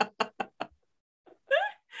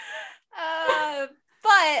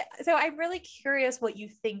 But so I'm really curious what you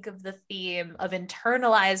think of the theme of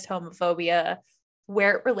internalized homophobia,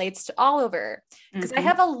 where it relates to Oliver, because I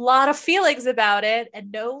have a lot of feelings about it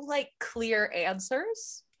and no like clear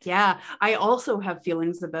answers. Yeah, I also have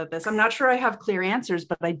feelings about this. I'm not sure I have clear answers,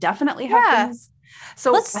 but I definitely have things.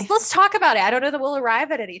 So let's talk about it. I don't know that we'll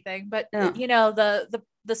arrive at anything, but you know,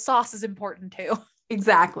 the sauce is important too.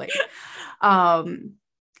 Exactly.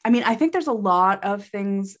 I mean, I think there's a lot of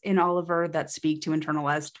things in Oliver that speak to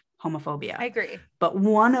internalized homophobia. I agree. But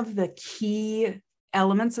one of the key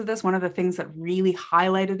elements of this, one of the things that really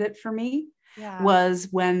highlighted it for me was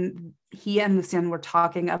when he and Lucien were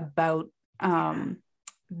talking about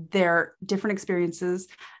their different experiences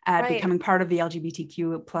at becoming part of the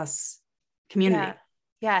LGBTQ plus community. Yeah.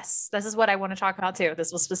 Yes, this is what I want to talk about too.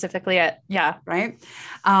 This was specifically it. Yeah. Right.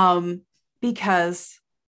 Because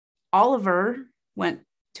Oliver went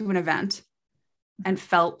to an event and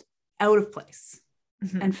felt out of place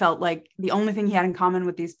and felt like the only thing he had in common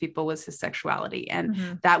with these people was his sexuality.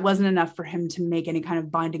 And that wasn't enough for him to make any kind of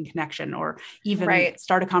binding connection or even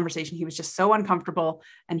start a conversation. He was just so uncomfortable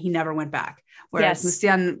and he never went back. Whereas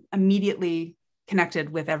Lucien immediately connected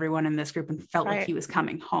with everyone in this group and felt like he was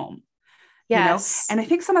coming home. Yes. You know? And I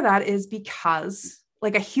think some of that is because,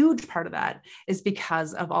 like, a huge part of that is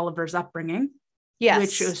because of Oliver's upbringing. Yes.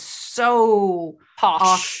 Which is so posh.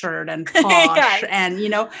 Oxford and posh and, you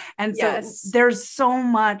know, and so there's so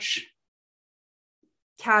much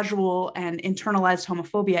casual and internalized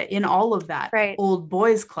homophobia in all of that old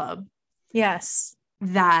boys club. Yes.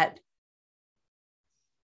 That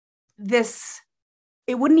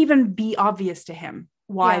it wouldn't even be obvious to him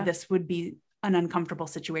why this would be an uncomfortable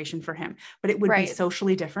situation for him, but it would be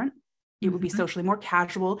socially different. It would be socially more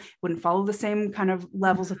casual, wouldn't follow the same kind of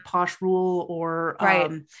levels of posh rule or,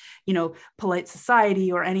 you know, polite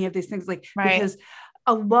society or any of these things, like, because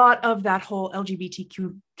a lot of that whole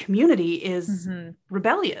LGBTQ community is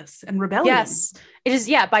rebellious and rebellion. Yes, it is.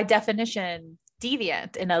 Yeah. By definition,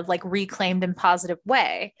 deviant in a like reclaimed and positive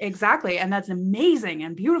way. Exactly. And that's amazing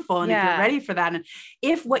and beautiful. And if you're ready for that, and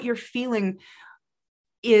if what you're feeling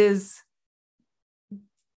is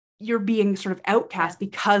you're being sort of outcast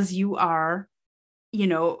because you are, you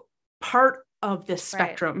know, part of this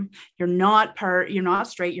spectrum. You're not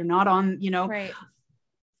straight, you're not on, you know,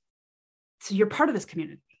 so you're part of this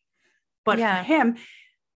community. But for him,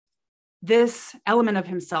 this element of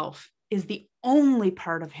himself is the only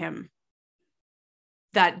part of him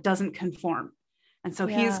that doesn't conform. And so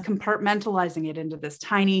he's compartmentalizing it into this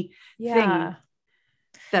tiny thing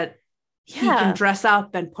that he can dress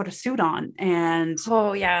up and put a suit on and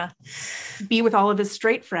be with all of his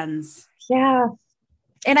straight friends. Yeah.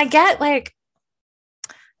 And I get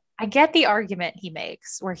the argument he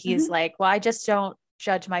makes where he's like, well, I just don't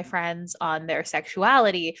judge my friends on their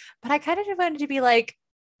sexuality. But I kind of wanted to be like,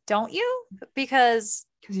 don't you? Because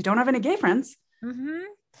you don't have any gay friends.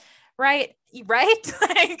 Right. Like,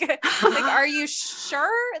 are you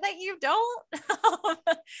sure that you don't?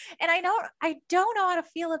 And I don't know how to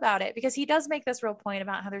feel about it, because he does make this real point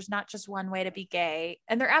about how there's not just one way to be gay,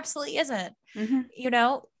 and there absolutely isn't. You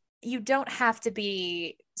know, you don't have to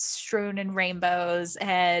be strewn in rainbows,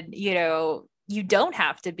 and, you know, you don't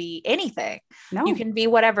have to be anything. No. You can be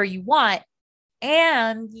whatever you want.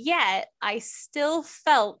 And yet I still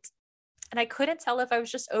felt, and I couldn't tell if I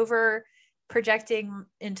was just over projecting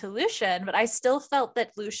into Lucien, but I still felt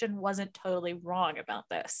that Lucien wasn't totally wrong about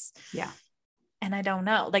this. Yeah. And I don't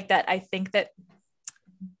know, like, that I think that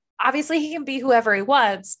obviously he can be whoever he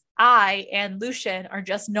wants. I and Lucien are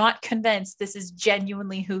just not convinced this is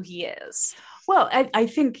genuinely who he is. Well, I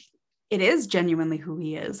think it is genuinely who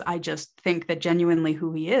he is. I just think that genuinely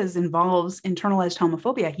who he is involves internalized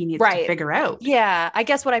homophobia he needs to figure out. Yeah. I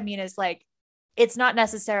guess what I mean is, like, it's not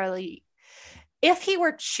necessarily, if he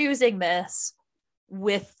were choosing this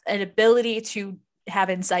with an ability to have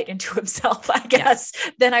insight into himself, I guess,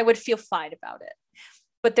 then I would feel fine about it.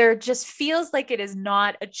 But there just feels like it is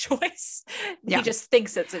not a choice. He just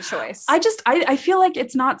thinks it's a choice. I feel like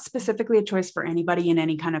it's not specifically a choice for anybody in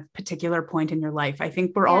any kind of particular point in your life. I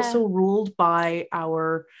think we're also ruled by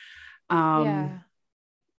our, by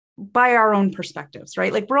our own perspectives,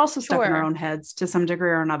 right? Like, we're also stuck in our own heads to some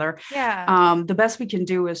degree or another. Yeah. The best we can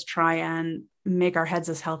do is try and make our heads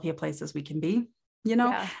as healthy a place as we can be, you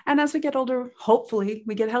know? And as we get older, hopefully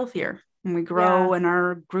we get healthier. And we grow and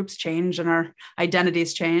our groups change and our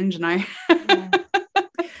identities change. And and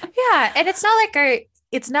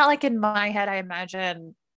it's not like in my head, I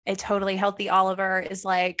imagine a totally healthy Oliver is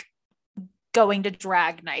like going to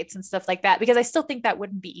drag nights and stuff like that, because I still think that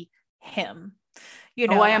wouldn't be him. You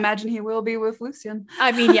know, I imagine he will be with Lucien.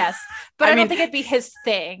 I mean, yes, but I don't think it'd be his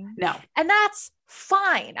thing. No. And that's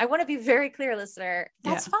fine. I want to be very clear, listener.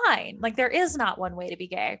 That's fine. Like, there is not one way to be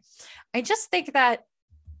gay. I just think that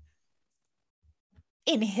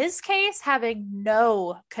in his case, having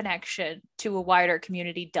no connection to a wider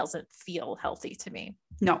community doesn't feel healthy to me.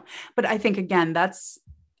 No, but I think, again, that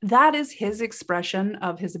is his expression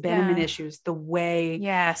of his abandonment issues, the way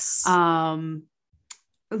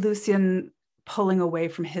Lucien pulling away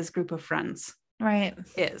from his group of friends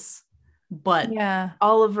is. But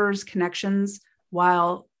Oliver's connections,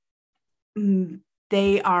 while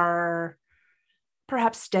they are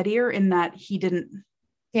perhaps steadier in that he didn't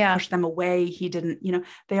push them away, he didn't, you know,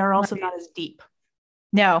 they are also not as deep.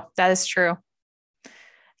 No, that is true.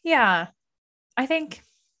 Yeah, I think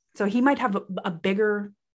so. He might have a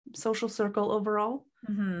bigger social circle overall,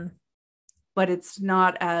 but it's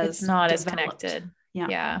not as connected.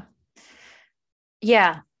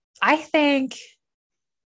 Yeah. I think,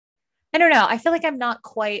 I don't know. I feel like I'm not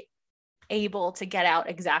quite able to get out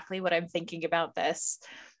exactly what I'm thinking about this.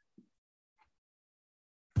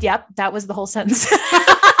 Yep, that was the whole sentence.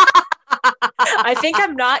 I think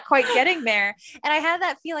I'm not quite getting there. And I had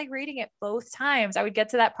that feeling reading it both times. I would get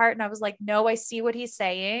to that part and I was like, no, I see what he's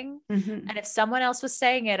saying. And if someone else was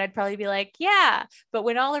saying it, I'd probably be like, yeah. But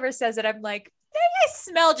when Oliver says it, I'm like, I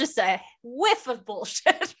smell just a whiff of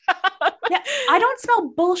bullshit. I don't smell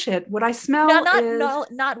bullshit. What I smell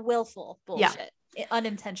not willful bullshit,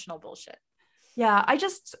 unintentional bullshit. Yeah, I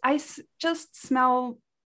just smell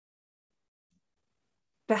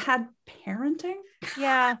bad parenting.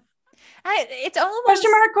 Yeah. It's almost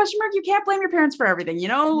question mark. You can't blame your parents for everything, you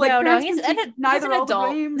know. Like, he's neither all adult.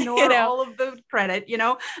 the blame nor all of the credit. You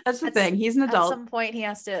know, that's the thing. He's an adult. At some point, he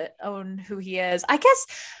has to own who he is. I guess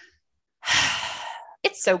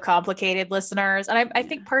it's so complicated, listeners, and I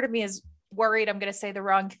think part of me is worried I'm going to say the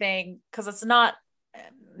wrong thing because it's not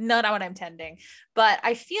what I'm intending, but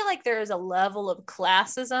I feel like there is a level of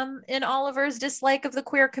classism in Oliver's dislike of the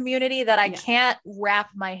queer community that I can't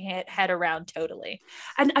wrap my head around totally.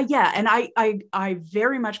 And I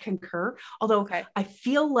very much concur. Although I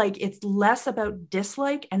feel like it's less about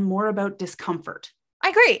dislike and more about discomfort. I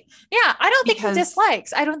agree. Yeah. I don't think he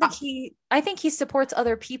dislikes. I think he supports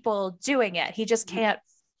other people doing it. He just can't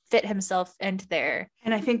fit himself into there.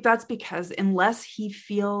 And I think that's because unless he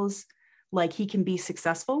feels like he can be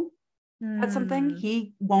successful at something,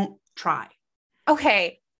 he won't try.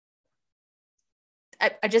 Okay.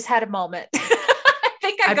 I just had a moment.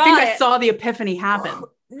 I saw the epiphany happen.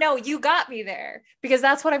 No, you got me there because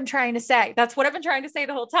that's what I'm trying to say. That's what I've been trying to say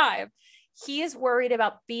the whole time. He is worried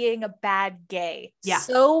about being a bad gay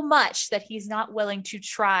so much that he's not willing to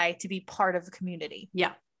try to be part of the community.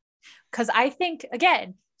 Yeah. Because I think,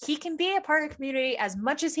 again, he can be a part of the community as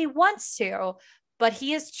much as he wants to, but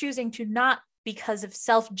he is choosing to not because of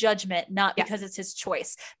self-judgment, not because it's his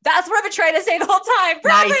choice. That's what I've been trying to say the whole time.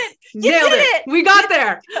 Robin, nice. You Nailed did it. We got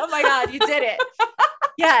there. Oh my God, you did it.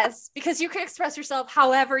 Yes, because you can express yourself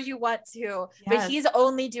however you want to, but he's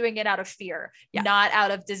only doing it out of fear, not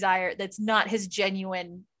out of desire. That's not his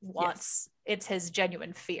genuine wants. It's his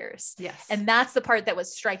genuine fears. Yes. And that's the part that I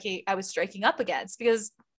was striking up against,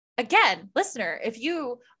 because again, listener, if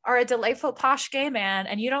you are a delightful posh gay man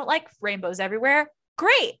and you don't like rainbows everywhere,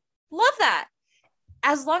 great. Love that.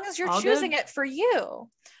 As long as you're choosing it for you,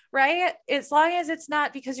 right? As long as it's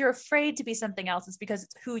not because you're afraid to be something else, it's because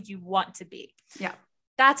it's who you want to be. Yeah.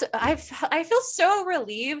 I feel so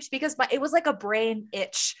relieved, because it was like a brain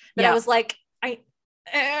itch that I was like, I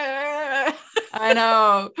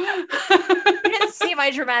know. You didn't see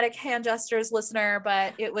my dramatic hand gestures, listener,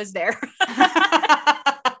 but it was there.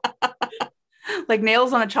 Like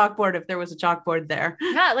nails on a chalkboard, if there was a chalkboard there.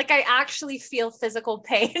 Yeah, like I actually feel physical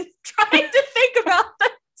pain trying to think about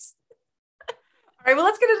this. All right, well,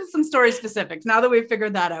 let's get into some story specifics now that we've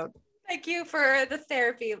figured that out. Thank you for the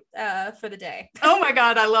therapy for the day. Oh my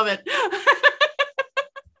God, I love it.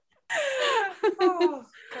 Oh,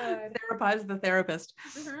 God. Therapize the therapist.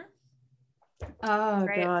 Mm-hmm. Oh,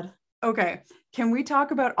 God. Okay. Can we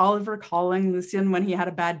talk about Oliver calling Lucien when he had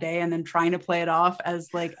a bad day and then trying to play it off as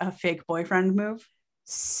like a fake boyfriend move?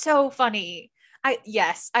 So funny.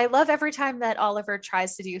 I love every time that Oliver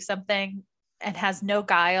tries to do something and has no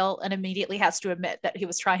guile and immediately has to admit that he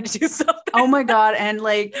was trying to do something. Oh my God. And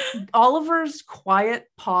like Oliver's quiet,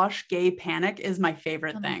 posh, gay panic is my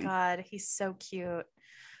favorite thing. Oh my God. He's so cute.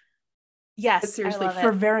 Yes. But seriously,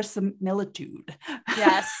 for verisimilitude.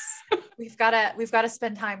 Yes. We've got to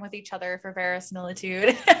spend time with each other for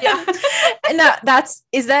verisimilitude. Yeah. And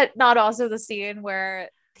is that not also the scene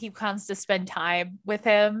where he comes to spend time with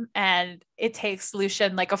him and it takes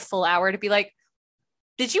Lucien like a full hour to be like,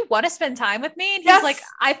 did you want to spend time with me? And he's like,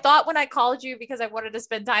 I thought when I called you because I wanted to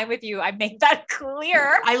spend time with you, I made that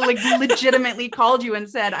clear. I like legitimately called you and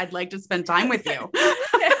said, I'd like to spend time with you.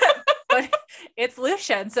 But it's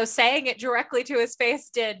Lucien. So saying it directly to his face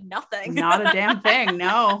did nothing. Not a damn thing.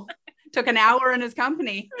 No. Took an hour in his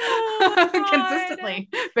company consistently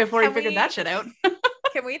before he figured that shit out.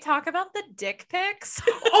 Can we talk about the dick pics?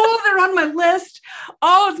 Oh, they're on my list.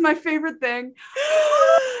 Oh, it's my favorite thing.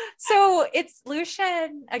 So it's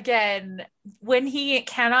Lucien again. When he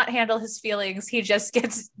cannot handle his feelings, he just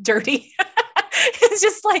gets dirty. It's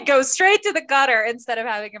just like goes straight to the gutter instead of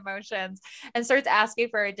having emotions and starts asking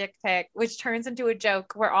for a dick pic, which turns into a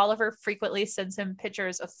joke where Oliver frequently sends him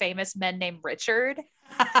pictures of famous men named Richard.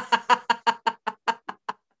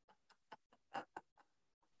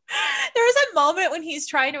 There's a moment when he's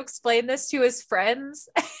trying to explain this to his friends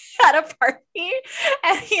at a party,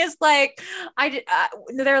 and he is like,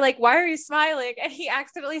 they're like, why are you smiling? And he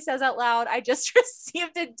accidentally says out loud, I just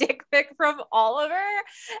received a dick pic from Oliver.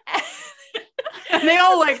 And they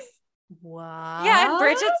all like, what? Yeah, and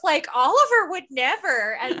Bridget's like, Oliver would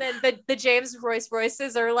never. And then the James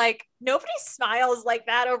Royces are like, nobody smiles like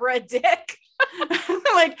that over a dick.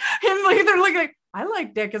 Like him, like they're like, I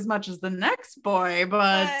like dick as much as the next boy,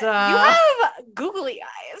 but you have googly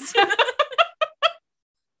eyes.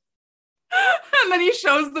 And then he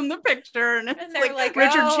shows them the picture, and it's like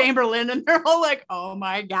Richard Chamberlain, and they're all like, "Oh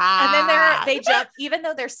my God!" And then they jump, even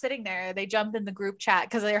though they're sitting there, they jump in the group chat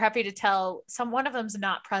because they're happy to tell one of them's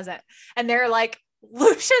not present, and they're like,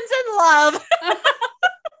 "Lucien's in love."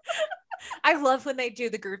 I love when they do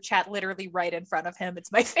the group chat literally right in front of him.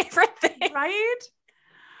 It's my favorite thing, right?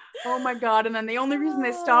 Oh my God! And then the only reason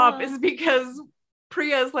they stop is because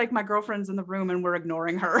Priya is like, my girlfriend's in the room and we're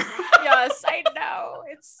ignoring her. Yes, I know.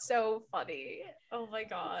 It's so funny. Oh my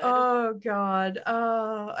God. Oh God.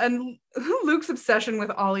 And Luke's obsession with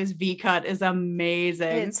Ollie's V-cut is amazing.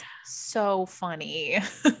 It's so funny.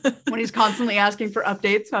 When he's constantly asking for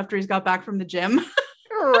updates after he's got back from the gym.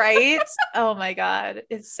 Right? Oh my God.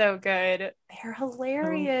 It's so good. They're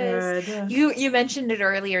hilarious. So you mentioned it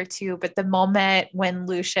earlier too, but the moment when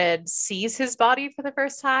Lucien sees his body for the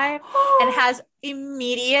first time and has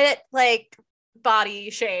immediate like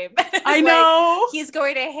body shame. I know. He's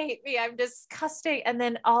going to hate me. I'm disgusting. And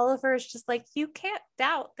then Oliver is just like, you can't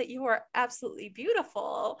doubt that you are absolutely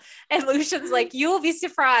beautiful. And Lucien's like, you will be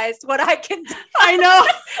surprised what I can do. I know.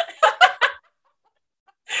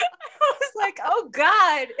 I was like, oh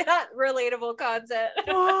God, that relatable content.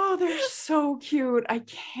 Oh, they're so cute. I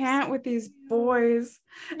can't with these boys.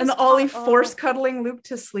 And the Ollie force cuddling Luke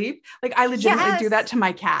to sleep. Like I legitimately do that to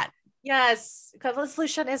my cat. Yes, because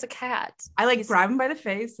Lucien is a cat. I like grab him by the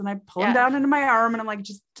face and I pull him down into my arm and I'm like,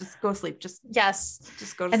 just go to sleep. Just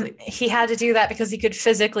go to sleep. He had to do that because he could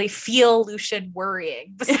physically feel Lucien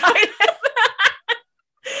worrying beside him.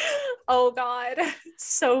 Oh God,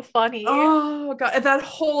 it's so funny. Oh God, that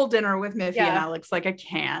whole dinner with Miffy and Alex, like I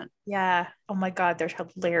can't. Yeah. Oh my God, they're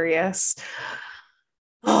hilarious.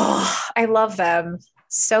 Oh, I love them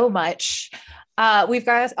so much. We've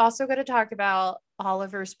also got to talk about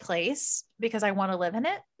Oliver's place because I want to live in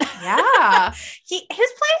it. Yeah. His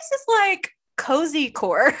place is like cozy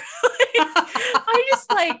core. I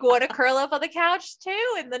just like want to curl up on the couch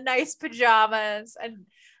too in the nice pajamas. And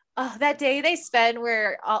that day they spend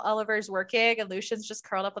where Oliver's working and Lucian's just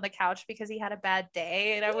curled up on the couch because he had a bad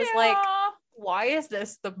day. And I was like, why is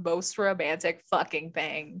this the most romantic fucking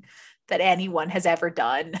thing that anyone has ever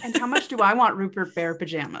done? And how much do I want Rupert Bear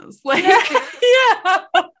pajamas? Like, yeah.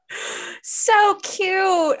 So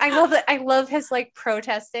cute. I love it. I love his like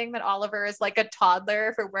protesting that Oliver is like a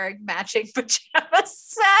toddler for wearing matching pajama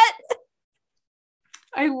set.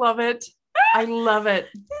 I love it. I love it.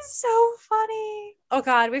 It's so funny. Oh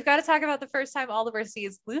God, we've got to talk about the first time Oliver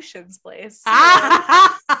sees Lucian's place.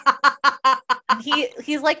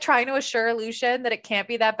 He's like trying to assure Lucian that it can't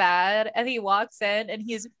be that bad, and he walks in and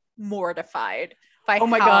he's mortified by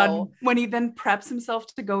God, when he then preps himself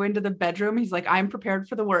to go into the bedroom, he's like, I'm prepared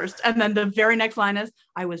for the worst. And then the very next line is,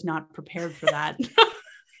 I was not prepared for that.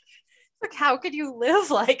 Like, how could you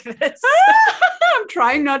live like this? I'm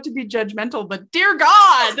trying not to be judgmental, but dear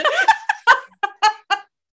God.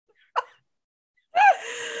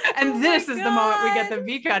 And this is the moment we get the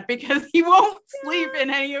V-cut because he won't sleep in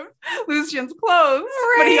any of Lucian's clothes,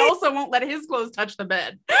 but he also won't let his clothes touch the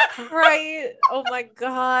bed. Right. Oh my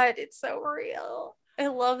God. It's so real. I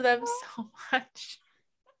love them so much.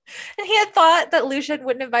 And he had thought that Lucian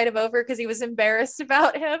wouldn't invite him over because he was embarrassed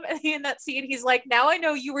about him. And in that scene, he's like, now I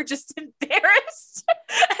know you were just embarrassed.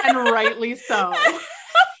 And rightly so.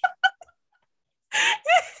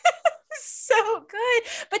 So good.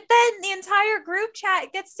 But then the entire group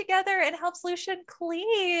chat gets together and helps Lucian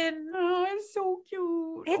clean. Oh, it's so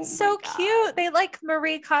cute. It's so cute. They like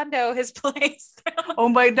Marie Kondo his place. Oh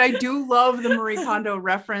my, I do love the Marie Kondo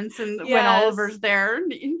reference and when Oliver's there.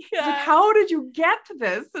 He's like, how did you get to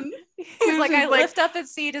this? And he's like, I lift up and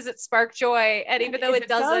see, does it spark joy? And even though it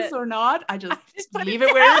doesn't does or not, I just leave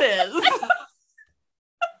it where it is.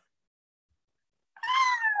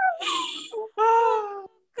 Oh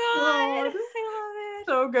God, I love it.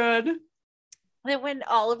 So good. And when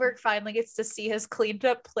Oliver finally gets to see his cleaned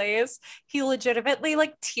up place, he legitimately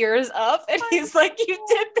like tears up and he's like, you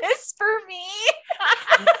did this for me.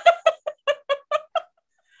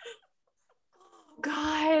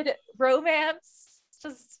 God, romance,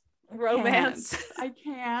 just romance. I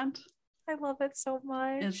can't. I love it so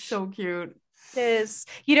much. It's so cute. It is.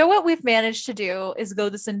 You know what we've managed to do is go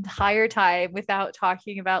this entire time without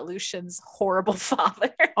talking about Lucian's horrible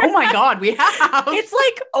father. Oh my God, we have. It's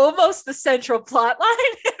like almost the central plot line,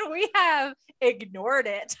 and we have ignored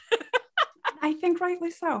it. I think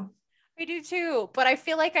rightly so. I do too, but I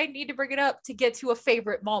feel like I need to bring it up to get to a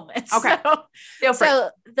favorite moment. Okay.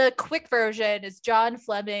 So the quick version is John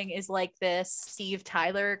Fleming is like this Steve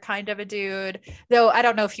Tyler kind of a dude, though I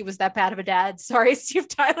don't know if he was that bad of a dad. Sorry, Steve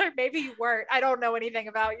Tyler. Maybe you weren't. I don't know anything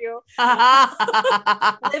about you.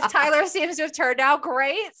 Liv Tyler seems to have turned out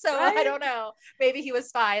great, so right? I don't know. Maybe he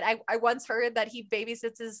was fine. I once heard that he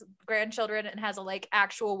babysits his grandchildren and has a like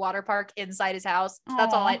actual water park inside his house.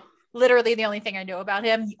 That's all literally the only thing I know about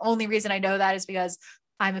him. The only reason I know that is because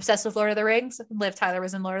I'm obsessed with Lord of the Rings. Liv Tyler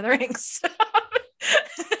was in Lord of the Rings.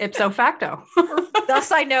 Ipso facto.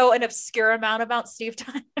 Thus I know an obscure amount about Steve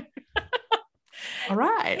Tyler. All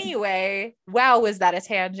right. Anyway, wow, was that a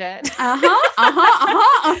tangent?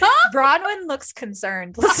 Bronwyn looks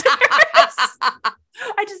concerned, listeners.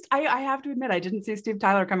 I have to admit, I didn't see Steve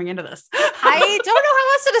Tyler coming into this. I don't know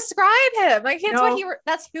how else to describe him. Like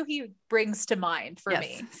that's who he brings to mind for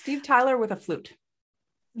me. Steve Tyler with a flute.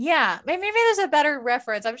 Yeah, maybe there's a better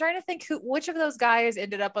reference. I'm trying to think which of those guys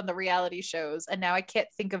ended up on the reality shows, and now I can't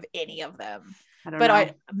think of any of them.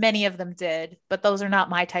 Many of them did, but those are not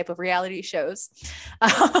my type of reality shows.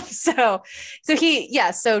 So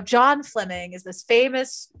John Fleming is this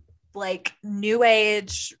famous, like, new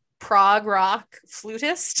age prog rock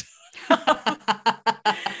flutist.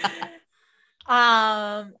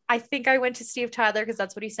 I think I went to Steve Tyler because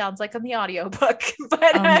that's what he sounds like on the audiobook.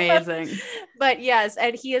 But amazing. But yes,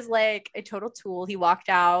 and he is like a total tool. He walked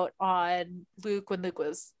out on Luke when Luke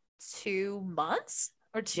was 2 months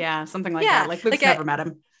or two. Yeah, something like that. Like Luke's never met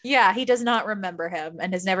him. Yeah, he does not remember him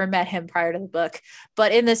and has never met him prior to the book.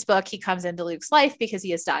 But in this book, he comes into Luke's life because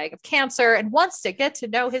he is dying of cancer and wants to get to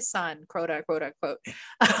know his son, quote unquote.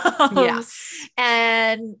 Yes.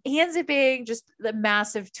 And he ends up being just the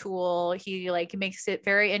massive tool. He like makes it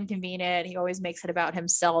very inconvenient. He always makes it about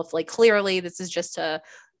himself. Like clearly this is just a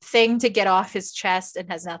thing to get off his chest and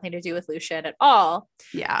has nothing to do with Lucien at all.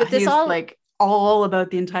 Yeah. But this all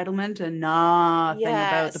about the entitlement and nothing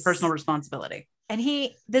about the personal responsibility. And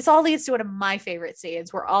this all leads to one of my favorite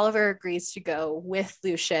scenes where Oliver agrees to go with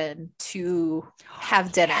Lucien to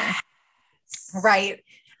have dinner. Yes. Right.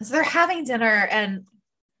 So they're having dinner, and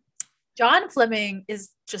John Fleming is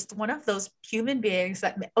just one of those human beings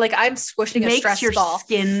that, like, I'm squishing a stress ball. Makes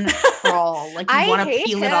your skin crawl. Like you want to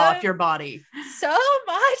peel it off your body. So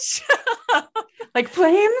much. Like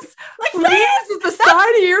flames? Like flames at the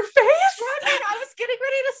side of your face? I was getting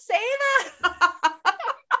ready to say that.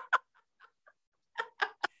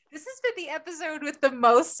 This has been the episode with the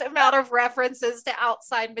most amount of references to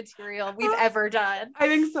outside material we've ever done. I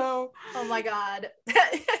think so. Oh my God.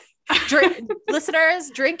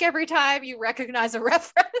 Listeners, drink every time you recognize a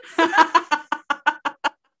reference.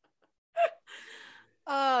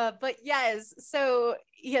 But yes, so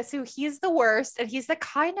he's the worst, and he's the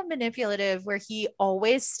kind of manipulative where he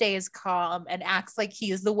always stays calm and acts like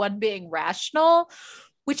he is the one being rational,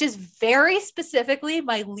 which is very specifically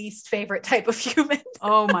my least favorite type of human.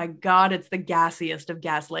 Oh my God, it's the gassiest of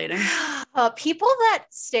gaslighting. People that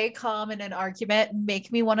stay calm in an argument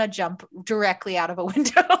make me want to jump directly out of a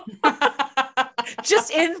window.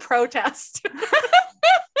 Just in protest.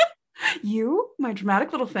 You, my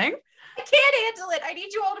dramatic little thing? I can't handle it. I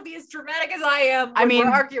need you all to be as dramatic as I am when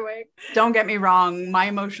we're arguing. Don't get me wrong. My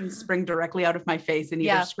emotions spring directly out of my face in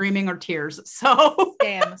either screaming or tears. So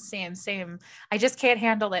same. I just can't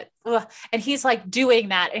handle it. Ugh. And he's like doing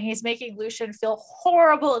that, and he's making Lucien feel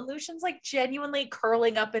horrible. And Lucien's like genuinely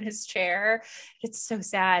curling up in his chair. It's so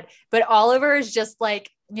sad. But Oliver is just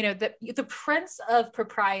like, the prince of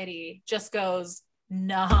propriety just goes,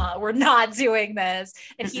 nah, we're not doing this.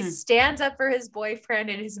 And he stands up for his boyfriend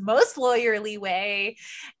in his most lawyerly way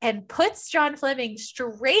and puts John Fleming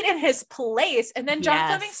straight in his place. And then John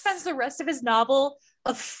Fleming spends the rest of his novel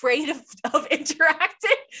afraid of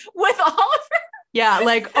interacting with Oliver. Yeah,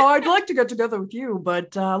 like, I'd like to get together with you,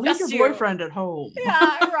 but leave your boyfriend at home.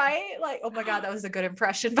 Yeah, right? Like, oh my God, that was a good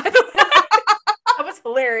impression, by the way. That was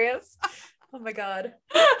hilarious. Oh my God.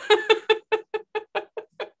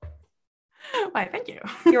 Why, thank you.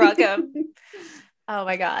 You're welcome. Oh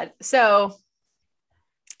my God. So,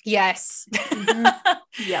 yes.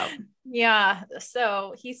 Yep. Yeah.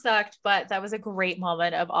 So he sucked, but that was a great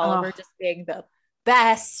moment of Oliver just being the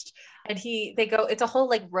best. And it's a whole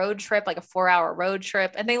like road trip, like a 4-hour road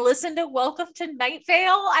trip. And they listen to Welcome to Night Vale.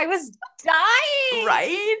 I was dying.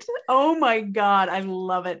 Right? Oh my God. I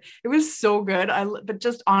love it. It was so good. But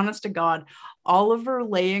just honest to God, Oliver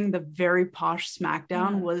laying the very posh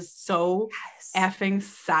smackdown was so effing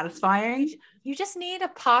satisfying. You just need a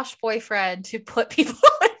posh boyfriend to put people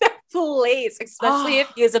in their place, especially if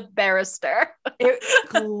he is a barrister. It's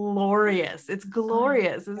glorious. It's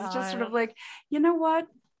glorious. It's just sort of like, you know what?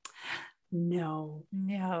 No.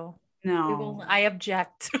 I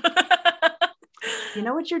object. You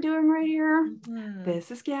know what you're doing right here?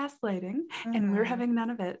 This is gaslighting, and we're having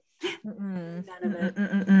none of it. None of it.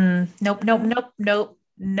 Nope.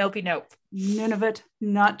 Nopey nope. None of it.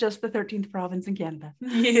 Not just the 13th province in Canada.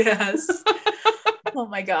 Yes. Oh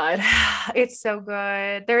my God. It's so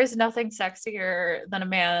good. There is nothing sexier than a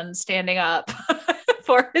man standing up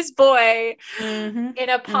for his boy in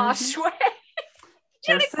a posh way.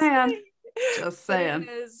 Just saying. It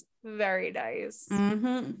is very nice.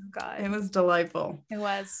 God. It was delightful. It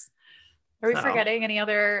was. Are we forgetting any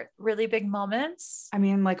other really big moments? I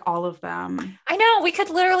mean, like all of them. I know. We could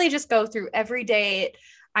literally just go through every date.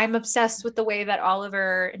 I'm obsessed with the way that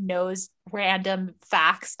Oliver knows random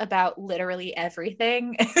facts about literally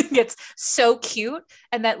everything. It's so cute.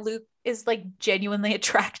 And that Luke is like genuinely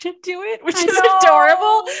attracted to it, which is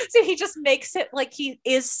adorable. So he just makes it like he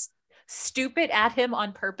is stupid at him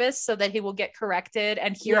on purpose so that he will get corrected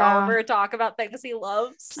and hear Oliver talk about things he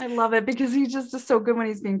loves. I love it because he just is so good when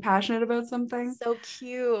he's being passionate about something. So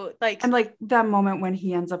cute. And like that moment when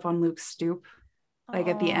he ends up on Luke's stoop, like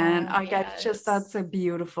at the end, that's a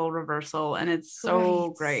beautiful reversal, and it's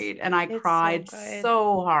so great. And I cried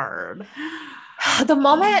so hard. The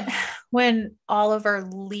moment when Oliver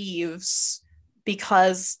leaves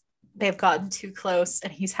because they've gotten too close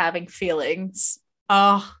and he's having feelings.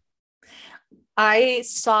 I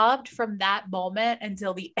sobbed from that moment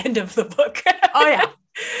until the end of the book. Oh yeah.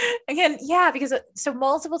 Again, because so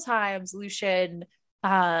multiple times Lucien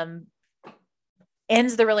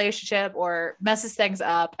ends the relationship or messes things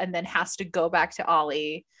up and then has to go back to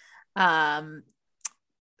Ollie and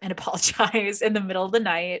apologize in the middle of the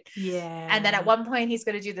night. Yeah. And then at one point he's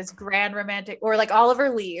going to do this grand romantic, or like Oliver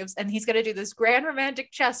leaves and he's going to do this grand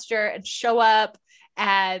romantic gesture and show up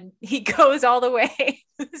and he goes all the way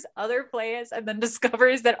to this other place and then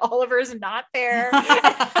discovers that Oliver is not there and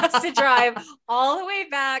has to drive all the way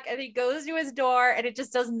back, and he goes to his door and it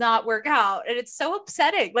just does not work out, and it's so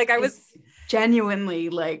upsetting. Like it's genuinely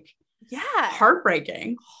like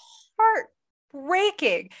heartbreaking.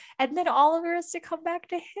 And then Oliver has to come back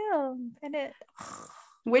to him, and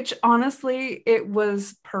which honestly, it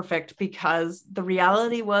was perfect, because the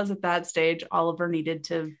reality was at that stage, Oliver needed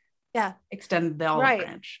to extend the olive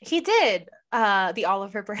branch. He did. The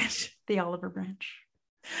Oliver branch. The Oliver branch.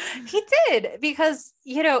 He did, because,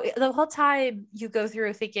 you know, the whole time you go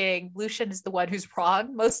through thinking Lucien is the one who's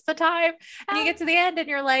wrong most of the time. And you get to the end and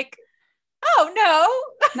you're like, oh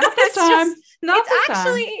no, not this time.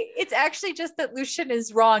 It's actually just that Lucien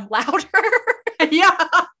is wrong louder. Yeah.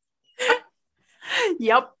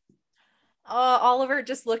 Yep. Oliver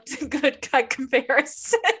just looked good by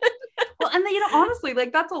comparison. Well, and you know, honestly,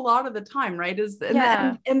 like that's a lot of the time, right?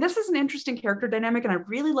 And this is an interesting character dynamic, and I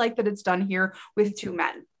really like that it's done here with two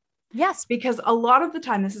men. Yes, because a lot of the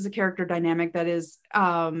time, this is a character dynamic that is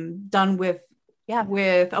done with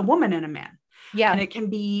a woman and a man. Yeah, and it can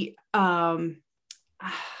be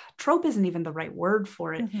trope isn't even the right word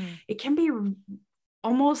for it. Mm-hmm. It can be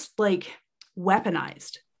almost like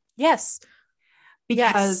weaponized. Yes.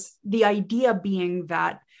 Because the idea being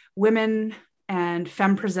that women and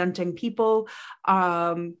femme presenting people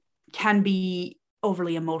can be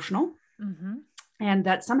overly emotional, mm-hmm. and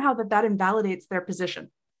that somehow that invalidates their position.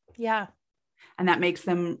 Yeah. And that makes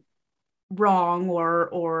them wrong or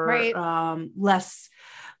less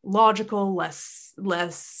logical, less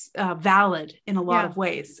valid in a lot of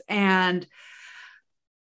ways. And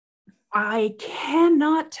I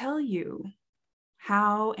cannot tell you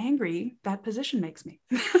how angry that position makes me.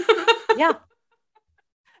 Yeah.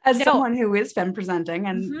 As someone who is femme presenting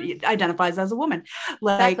and mm-hmm. identifies as a woman,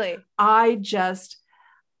 like exactly.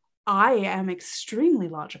 I am extremely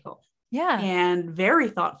logical. Yeah. And very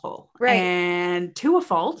thoughtful. Right. And to a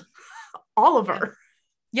fault, Oliver.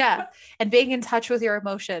 Yeah. And being in touch with your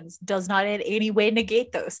emotions does not in any way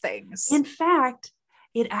negate those things. In fact,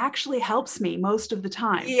 it actually helps me most of the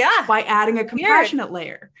time. Yeah. By adding a compassionate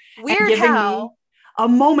layer. Weird and giving how me a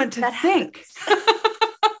moment to think.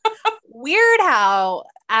 Weird how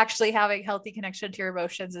actually having healthy connection to your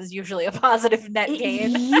emotions is usually a positive net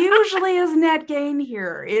gain. Usually is net gain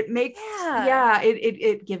here. It makes,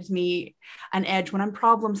 it gives me an edge when I'm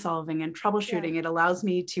problem solving and troubleshooting. It allows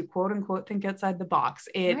me to quote unquote think outside the box.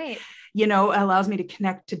 It, allows me to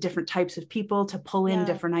connect to different types of people, to pull in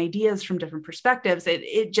different ideas from different perspectives.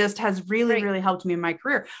 It just has really, really helped me in my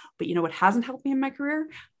career. But you know what hasn't helped me in my career?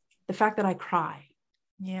 The fact that I cry.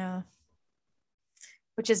 Yeah.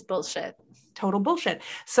 Which is bullshit. Total bullshit.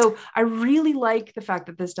 So I really like the fact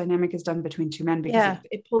that this dynamic is done between two men, because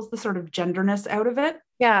it pulls the sort of genderness out of it.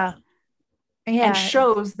 Yeah. Yeah. And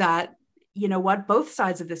shows that, you know what, both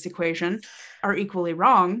sides of this equation are equally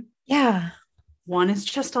wrong. Yeah. One is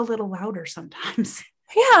just a little louder sometimes.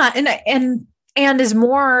 Yeah. And is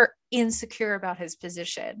more insecure about his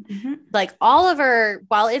position. Mm-hmm. Like Oliver,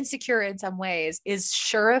 while insecure in some ways, is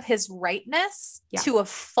sure of his rightness to a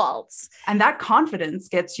fault. And that confidence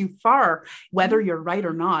gets you far, whether you're right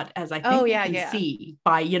or not, as I think you can see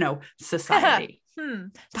by, society.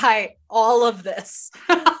 By all of this.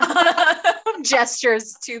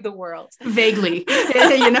 Gestures to the world. Vaguely,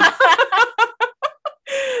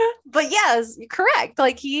 But yes, correct.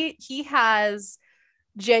 Like he has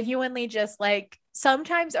genuinely just like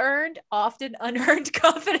sometimes earned, often unearned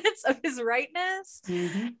confidence of his rightness.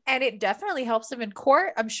 Mm-hmm. And it definitely helps him in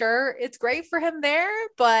court. I'm sure it's great for him there,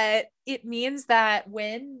 but it means that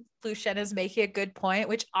when Lucien is making a good point,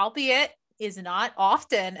 which albeit is not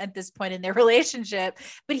often at this point in their relationship,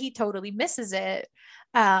 but he totally misses it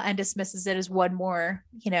and dismisses it as one more,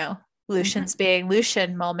 Lucien's being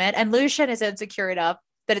Lucien moment. And Lucien is insecure enough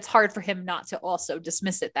that it's hard for him not to also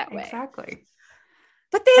dismiss it that way. Exactly.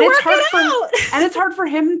 But they work it out. And it's hard for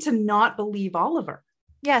him to not believe Oliver.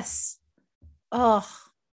 Yes. Oh,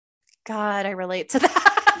 God, I relate to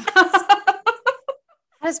that.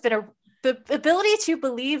 Has been the ability to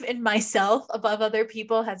believe in myself above other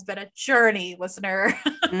people has been a journey, listener.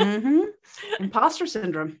 Mm-hmm. Imposter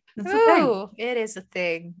syndrome. It's a thing. It is a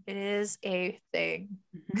thing. It is a thing.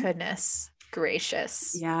 Mm-hmm. Goodness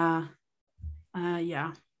gracious. Yeah.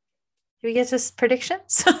 Yeah. Do we get to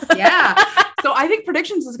predictions? Yeah. So I think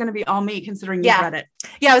predictions is going to be all me, considering you've read it.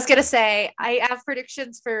 Yeah, I was going to say, I have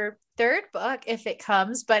predictions for third book if it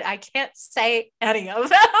comes, but I can't say any of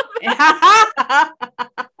them.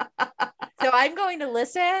 So I'm going to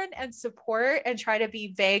listen and support and try to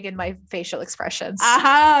be vague in my facial expressions.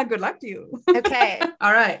 Aha, good luck to you. Okay.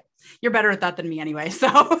 All right. You're better at that than me anyway. So,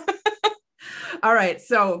 all right.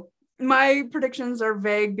 So my predictions are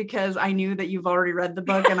vague because I knew that you've already read the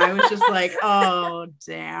book and I was just like, oh,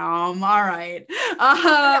 damn. All right.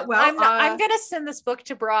 Well, I'm going to send this book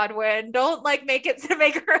to Broadwin. Don't like make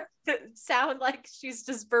her sound like she's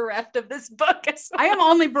just bereft of this book. I am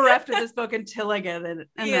only bereft of this book until I get it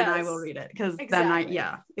and then I will read it because exactly.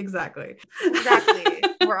 Exactly.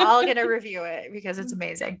 We're all going to review it because it's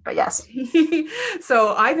amazing, but yes.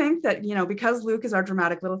 So I think that, because Luke is our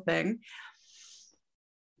dramatic little thing,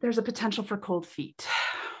 there's a potential for cold feet.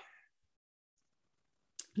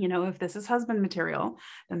 If this is husband material,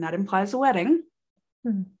 then that implies a wedding.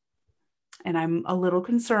 And I'm a little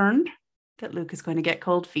concerned that Luke is going to get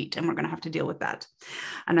cold feet and we're going to have to deal with that.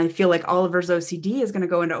 And I feel like Oliver's OCD is going to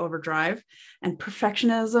go into overdrive, and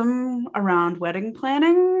perfectionism around wedding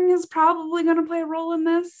planning is probably going to play a role in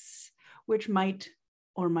this, which might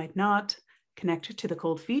or might not connect to the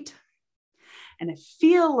cold feet. And I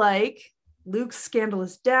feel like Luke's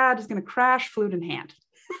scandalous dad is going to crash flute in hand.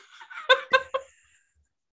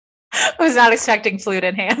 I was not expecting flute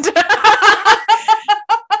in hand.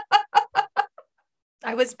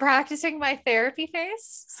 I was practicing my therapy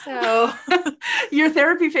face. So your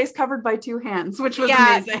therapy face covered by two hands, which was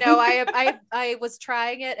amazing. No, I was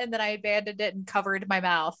trying it and then I abandoned it and covered my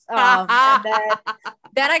mouth. And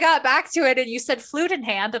then I got back to it and you said flute in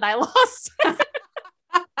hand and I lost it.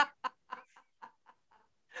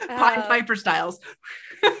 Pied Piper styles.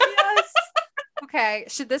 Yes. Okay.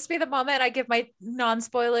 Should this be the moment I give my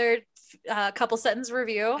non-spoiler couple sentence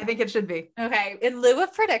review? I think it should be. Okay. In lieu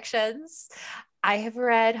of predictions, I have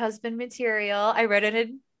read Husband Material. I read it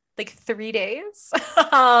in like 3 days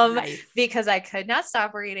nice. Because I could not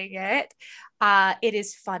stop reading it. It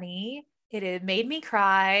is funny. It made me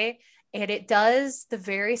cry. And it does the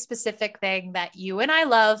very specific thing that you and I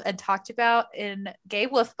love and talked about in Gay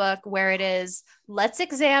Wolf Book, where it is, let's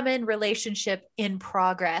examine relationship in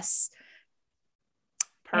progress.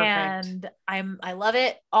 Perfect. And I love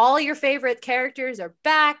it. All your favorite characters are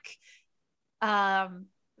back.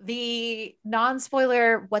 The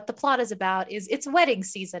non-spoiler, what the plot is about is it's wedding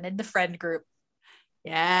season in the friend group.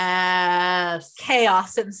 Yes.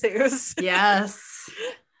 Chaos ensues. Yes.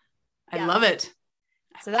 I love it.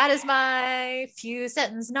 So that is my few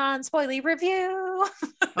sentence non-spoily review.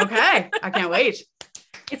 Okay. I can't wait.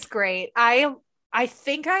 It's great. I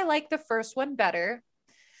think I like the first one better,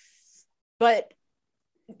 but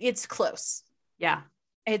it's close. Yeah.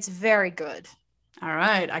 It's very good. All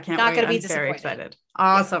right. I can't Not wait. Gonna be I'm disappointed. Very excited.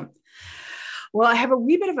 Awesome. Well, I have a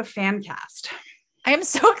wee bit of a fan cast. I am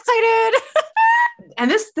so excited.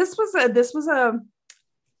 And this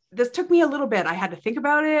took me a little bit. I had to think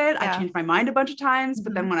about it. Yeah. I changed my mind a bunch of times,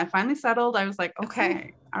 but then when I finally settled, I was like,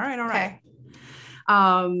 okay. All right.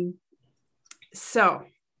 So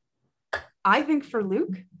I think for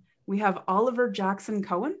Luke, we have Oliver Jackson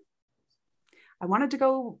Cohen. I wanted to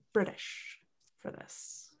go British for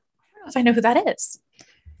this. I don't know if I know who that is.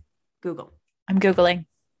 Google. I'm Googling.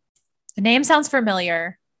 The name sounds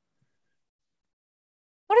familiar.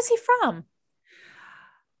 What is he from?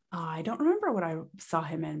 I don't remember what I saw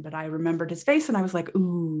him in, but I remembered his face and I was like,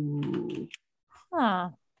 ooh. Huh.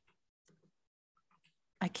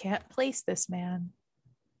 I can't place this man.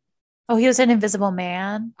 Oh, he was an Invisible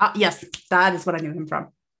Man? Yes, that is what I knew him from.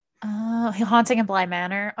 Haunting in Bly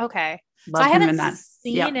Manor. Okay. Love so I him haven't in that.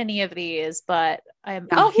 seen any of these, but I'm.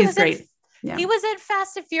 Yeah, he's great. He was in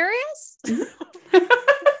Fast and Furious?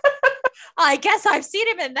 I guess I've seen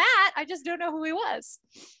him in that. I just don't know who he was.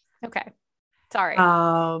 Okay. Sorry.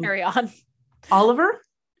 Carry on. Oliver,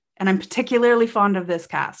 and I'm particularly fond of this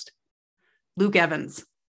cast. Luke Evans.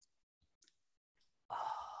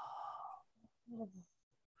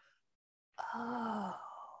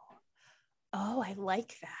 Oh, I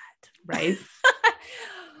like that. Right?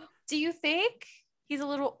 Do you think he's a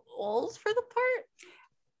little old for the part?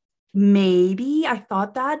 Maybe I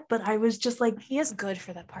thought that, but I was just like, he is good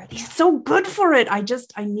for that part. He's so good for it. I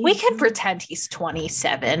need. We can pretend he's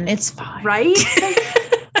 27. It's fine, right?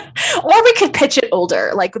 Or we could pitch it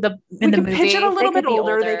older, like in the movie. Pitch it a little bit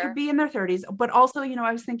older. They could be in their 30s, but also,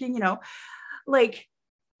 I was thinking, like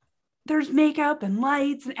there's makeup and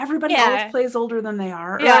lights, and everybody always plays older than they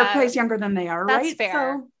are, or plays younger than they are. That's right? Fair.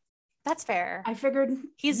 So that's fair. I figured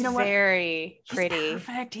he's very pretty. He's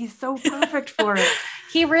perfect. He's so perfect for it.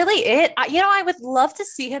 He really is. I would love to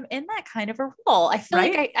see him in that kind of a role. I feel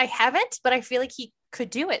like I haven't, but I feel like he could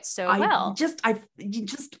do it so well.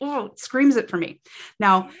 It screams it for me.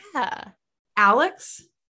 Now, Alex,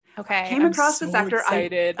 Okay. Came across this actor.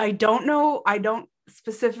 Excited. I don't know. I don't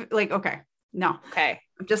specific like, okay. No. Okay.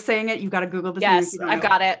 I'm just saying it. You've got to Google this. Yes, I've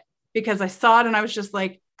got it. Because I saw it and I was just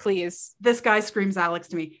like, please. This guy screams Alex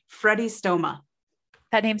to me. Freddie Stoma.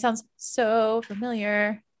 That name sounds so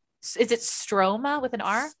familiar. Is it Stroma with an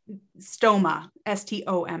R? Stoma.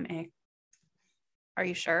 Stoma. Are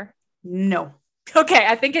you sure? No. Okay,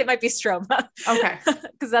 I think it might be Stroma. Okay.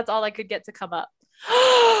 Because that's all I could get to come up.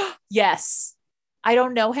 Yes. I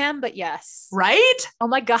don't know him, but yes. Right? Oh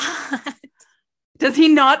my God. Does he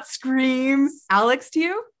not scream Alex to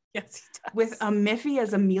you? Yes, he does. With a Miffy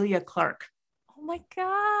as Amelia Clark. Oh my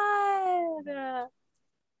God.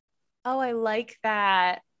 Oh, I like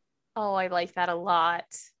that. Oh, I like that a lot.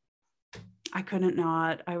 I couldn't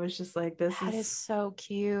not. I was just like, this is so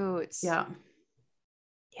cute. Yeah.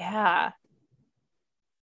 Yeah.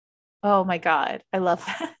 Oh my God. I love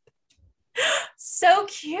that. So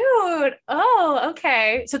cute. Oh,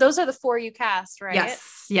 okay. So those are the 4 you cast, right?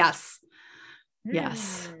 Yes. Yes.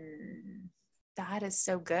 Yes. That is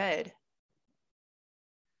so good.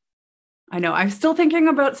 I know. I'm still thinking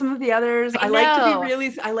about some of the others. I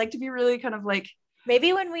like to be really kind of like,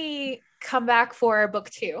 maybe when we come back for book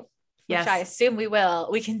 2, which I assume we will,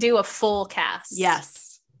 we can do a full cast.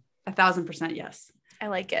 Yes. 1,000% yes. I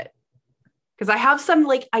like it. Because I have some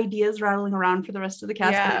like ideas rattling around for the rest of the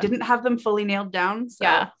cast, but I didn't have them fully nailed down. So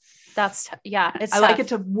it's I like it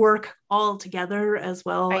to work all together as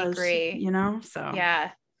well. I agree. You know, so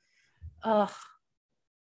yeah. Oh.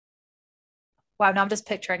 Wow, now I'm just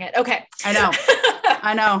picturing it. Okay. I know.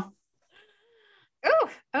 I know. Oh,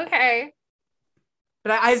 okay.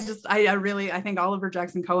 But I think Oliver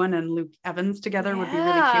Jackson Cohen and Luke Evans together would be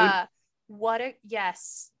really cute.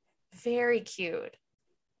 Yes. Very cute.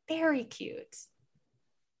 Very cute.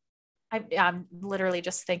 I'm literally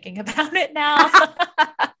just thinking about it now.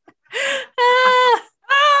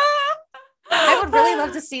 I would really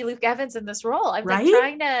love to see Luke Evans in this role. I'm like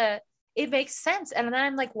trying to, it makes sense. And then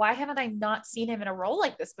I'm like, why haven't I not seen him in a role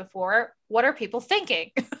like this before? What are people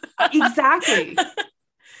thinking? Exactly.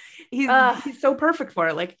 He's so perfect for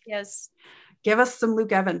it. Like, yes. Give us some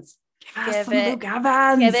Luke Evans. Give us some Luke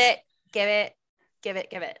Evans. Give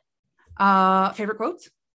it. Favorite quotes?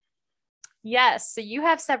 Yes. So you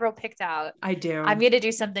have several picked out. I do. I'm going to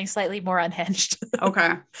do something slightly more unhinged.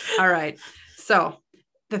 Okay. All right. So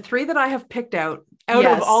the 3 that I have picked out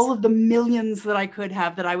of all of the millions that I could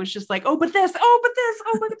have, that I was just like, oh, but this,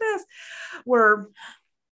 look at this, were,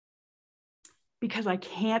 because I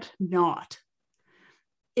can't not.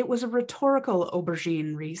 It was a rhetorical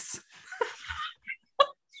aubergine, Reese.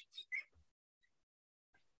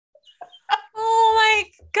 Oh my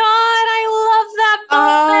God, I love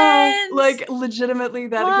that moment. Like legitimately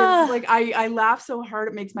that gives, like I laugh so hard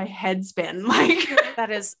it makes my head spin. Like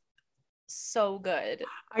that is so good.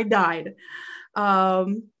 I died.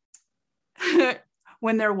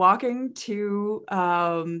 When they're walking to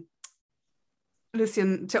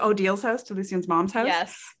Odile's house, to Lucien's mom's house.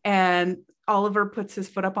 Yes. And Oliver puts his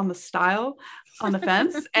foot up on the stile on the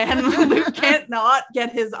fence and Luke can't not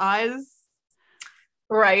get his eyes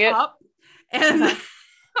up. And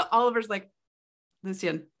Oliver's like,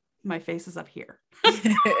 Lucien, my face is up here.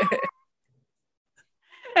 And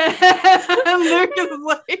Luke is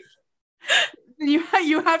like,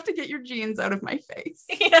 you have to get your jeans out of my face.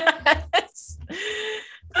 Yes.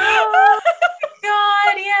 Oh my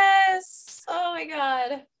God, yes. Oh my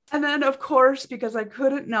God. And then of course, because I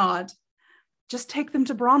couldn't not, just take them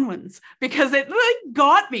to Bronwyn's, because it like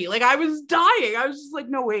got me. Like I was dying. I was just like,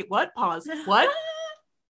 no, wait, what? Pause. What?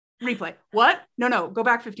 Replay. What? No, go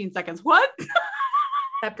back 15 seconds. What?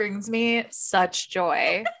 That brings me such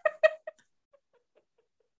joy.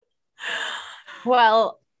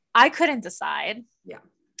 Well, I couldn't decide. Yeah.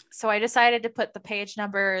 So I decided to put the page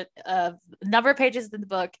number of pages in the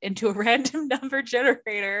book into a random number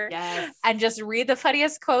generator. Yes. And just read the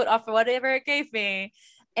funniest quote off of whatever it gave me.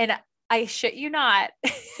 And I shit you not.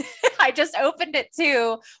 I just opened it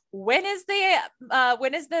to, when is the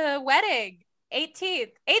wedding? 18th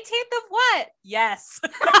of what? Yes.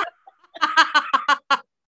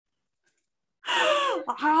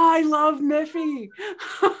 I love Miffy.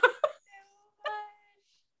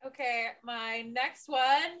 Okay, my next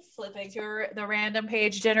one, flipping to the random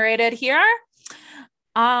page generated here.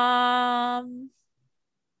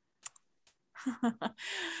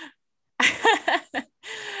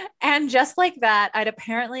 And just like that, I'd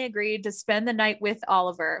apparently agreed to spend the night with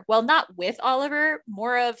Oliver. Well, not with Oliver,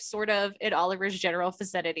 more of sort of in Oliver's general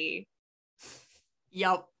vicinity.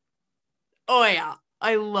 Yep. Oh yeah.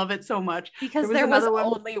 I love it so much. Because there was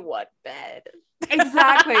only one bed.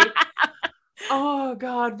 Exactly. Oh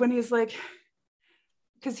God. When he's like,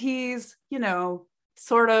 because he's,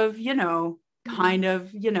 sort of, kind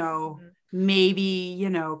of, maybe,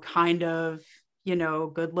 kind of,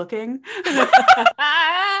 good looking.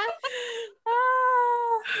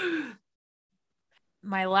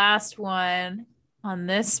 My last one on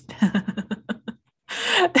this.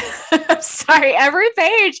 Sorry, every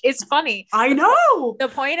page is funny. I know. The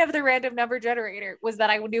point of the random number generator was that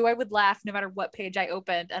I knew I would laugh no matter what page I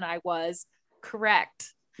opened, and I was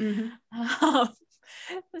correct.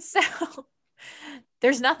 So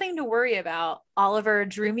there's nothing to worry about. Oliver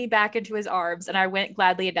drew me back into his arms, and I went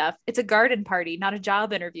gladly enough. It's a garden party, not a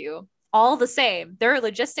job interview. All the same, there are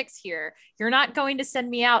logistics here. You're not going to send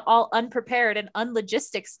me out all unprepared and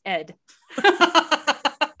unlogistics, Ed.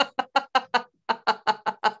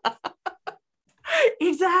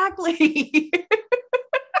 Exactly.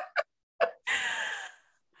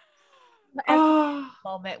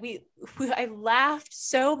 Moment I laughed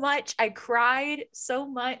so much, I cried so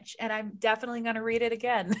much, and I'm definitely gonna read it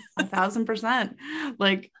again. 1,000%.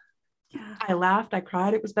 Like, I laughed, I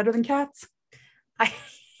cried. It was better than Cats.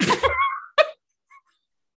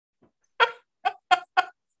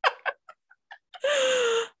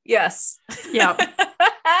 Yes. Yep.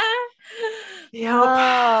 Yep.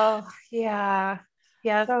 Oh, yeah.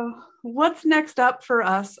 Yeah. So what's next up for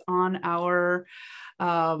us on our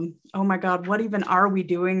oh my God, what even are we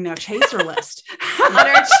doing now? Chaser list. On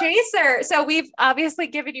our chaser. So we've obviously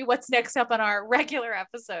given you what's next up on our regular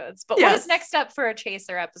episodes, but what is next up for our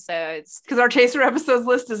chaser episodes? Because our chaser episodes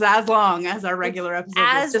list is as long as our regular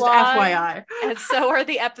episodes list, just FYI. And so are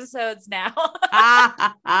the episodes now.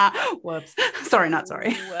 Whoops. Sorry, not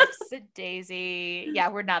sorry. Whoops, daisy. Yeah,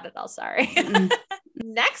 we're not at all sorry.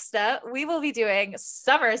 Next up, we will be doing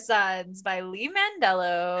Summer Sons by Lee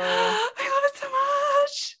Mandello. I love it so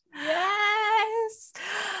much. Yes.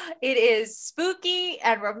 It is spooky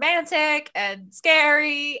and romantic and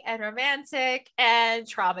scary and romantic and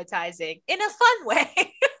traumatizing in a fun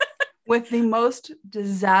way. With the most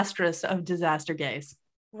disastrous of disaster gays.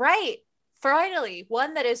 Right. Finally,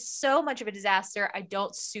 one that is so much of a disaster, I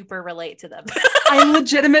don't super relate to them. I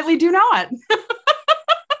legitimately do not.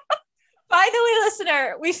 Finally,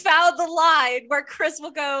 listener, we found the line where Chris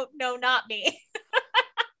will go, no, not me.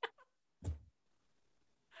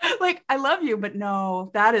 Like, I love you, but no,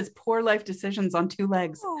 that is poor life decisions on two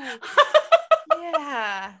legs. Oh,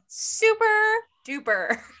 yeah. Super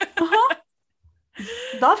duper.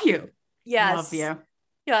 Love you. Yes. Love you.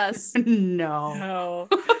 Yes. No.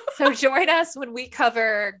 So join us when we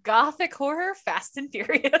cover gothic horror Fast and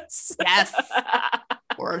Furious. Yes.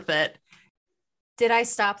 Worth it. Did I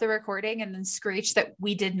stop the recording and then screech that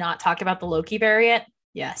we did not talk about the Loki variant?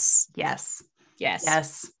 Yes. Yes. Yes.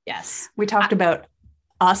 Yes. Yes. We talked about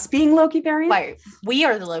us being Loki variants. Right. We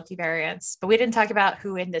are the Loki variants, but we didn't talk about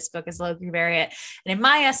who in this book is Loki variant. And in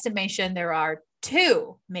my estimation, there are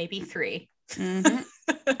 2, maybe 3. Mm-hmm.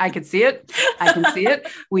 I can see it. I can see it.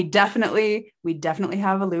 We definitely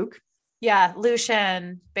have a Luke. Yeah.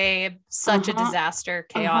 Lucian, babe, such a disaster,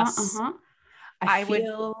 chaos. I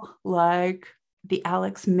feel like the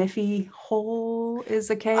Alex Miffy hole is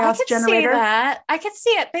a chaos generator. See that. I can see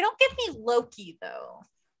it. They don't give me Loki though.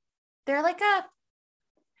 They're like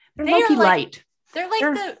they're Loki light. They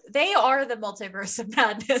are the multiverse of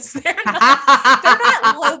madness. They're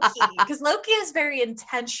not Loki, because Loki is very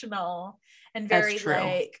intentional and very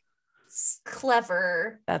like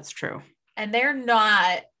clever. That's true. And they're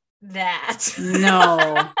not that.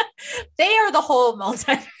 No. They are the whole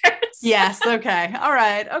multiverse. Yes. Okay. All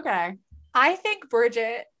right. Okay. I think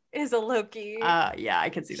Bridget is a Loki. Yeah, I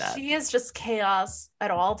can see that. She is just chaos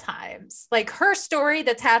at all times. Like her story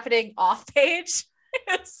that's happening off page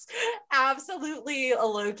is absolutely a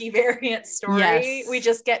Loki variant story. Yes. We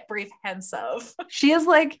just get brief hints of. She is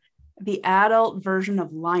like the adult version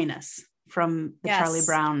of Linus from the Charlie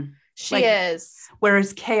Brown. She is.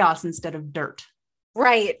 Whereas chaos instead of dirt.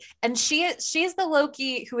 Right. And she's the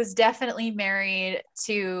Loki who is definitely married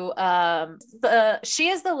to she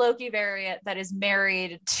is the Loki variant that is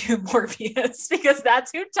married to Morbius, because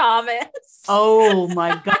that's who Tom is. Oh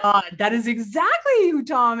my God. That is exactly who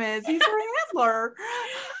Tom is. He's her handler.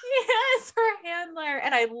 Yes, her handler.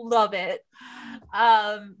 And I love it.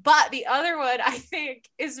 But the other one I think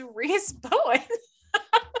is Rhys Bowen.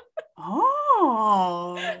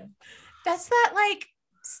 Oh. That's that like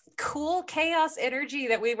cool chaos energy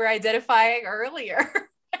that we were identifying earlier.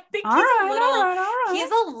 I think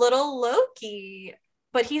he's a little Loki,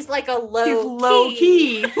 but he's like a low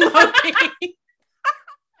key.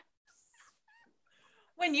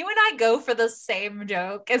 When you and I go for the same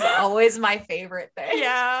joke is always my favorite thing.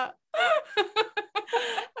 Yeah.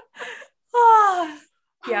 Oh,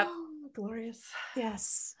 yep. glorious.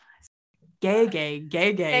 Yes. Gay, gay,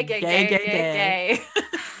 gay, gay, gay, gay, gay, gay.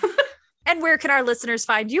 And where can our listeners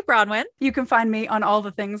find you, Bronwyn? You can find me on all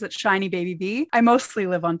the things at Shiny Baby Bee. I mostly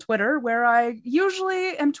live on Twitter, where I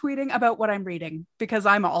usually am tweeting about what I'm reading, because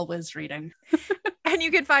I'm always reading. And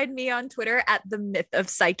you can find me on Twitter at The Myth of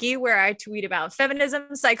Psyche, where I tweet about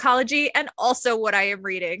feminism, psychology, and also what I am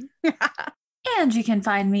reading. And you can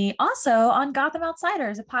find me also on Gotham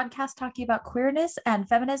Outsiders, a podcast talking about queerness and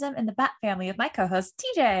feminism in the Bat family with my co-host,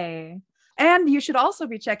 TJ. And you should also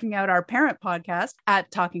be checking out our parent podcast at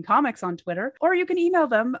Talking Comics on Twitter, or you can email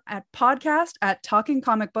them at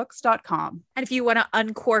podcast@talkingcomicbooks.com. And if you want to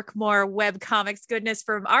uncork more webcomics goodness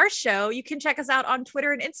from our show, you can check us out on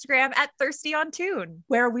Twitter and Instagram at Thirsty on Tune,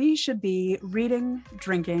 where we should be reading,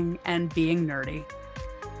 drinking, and being nerdy.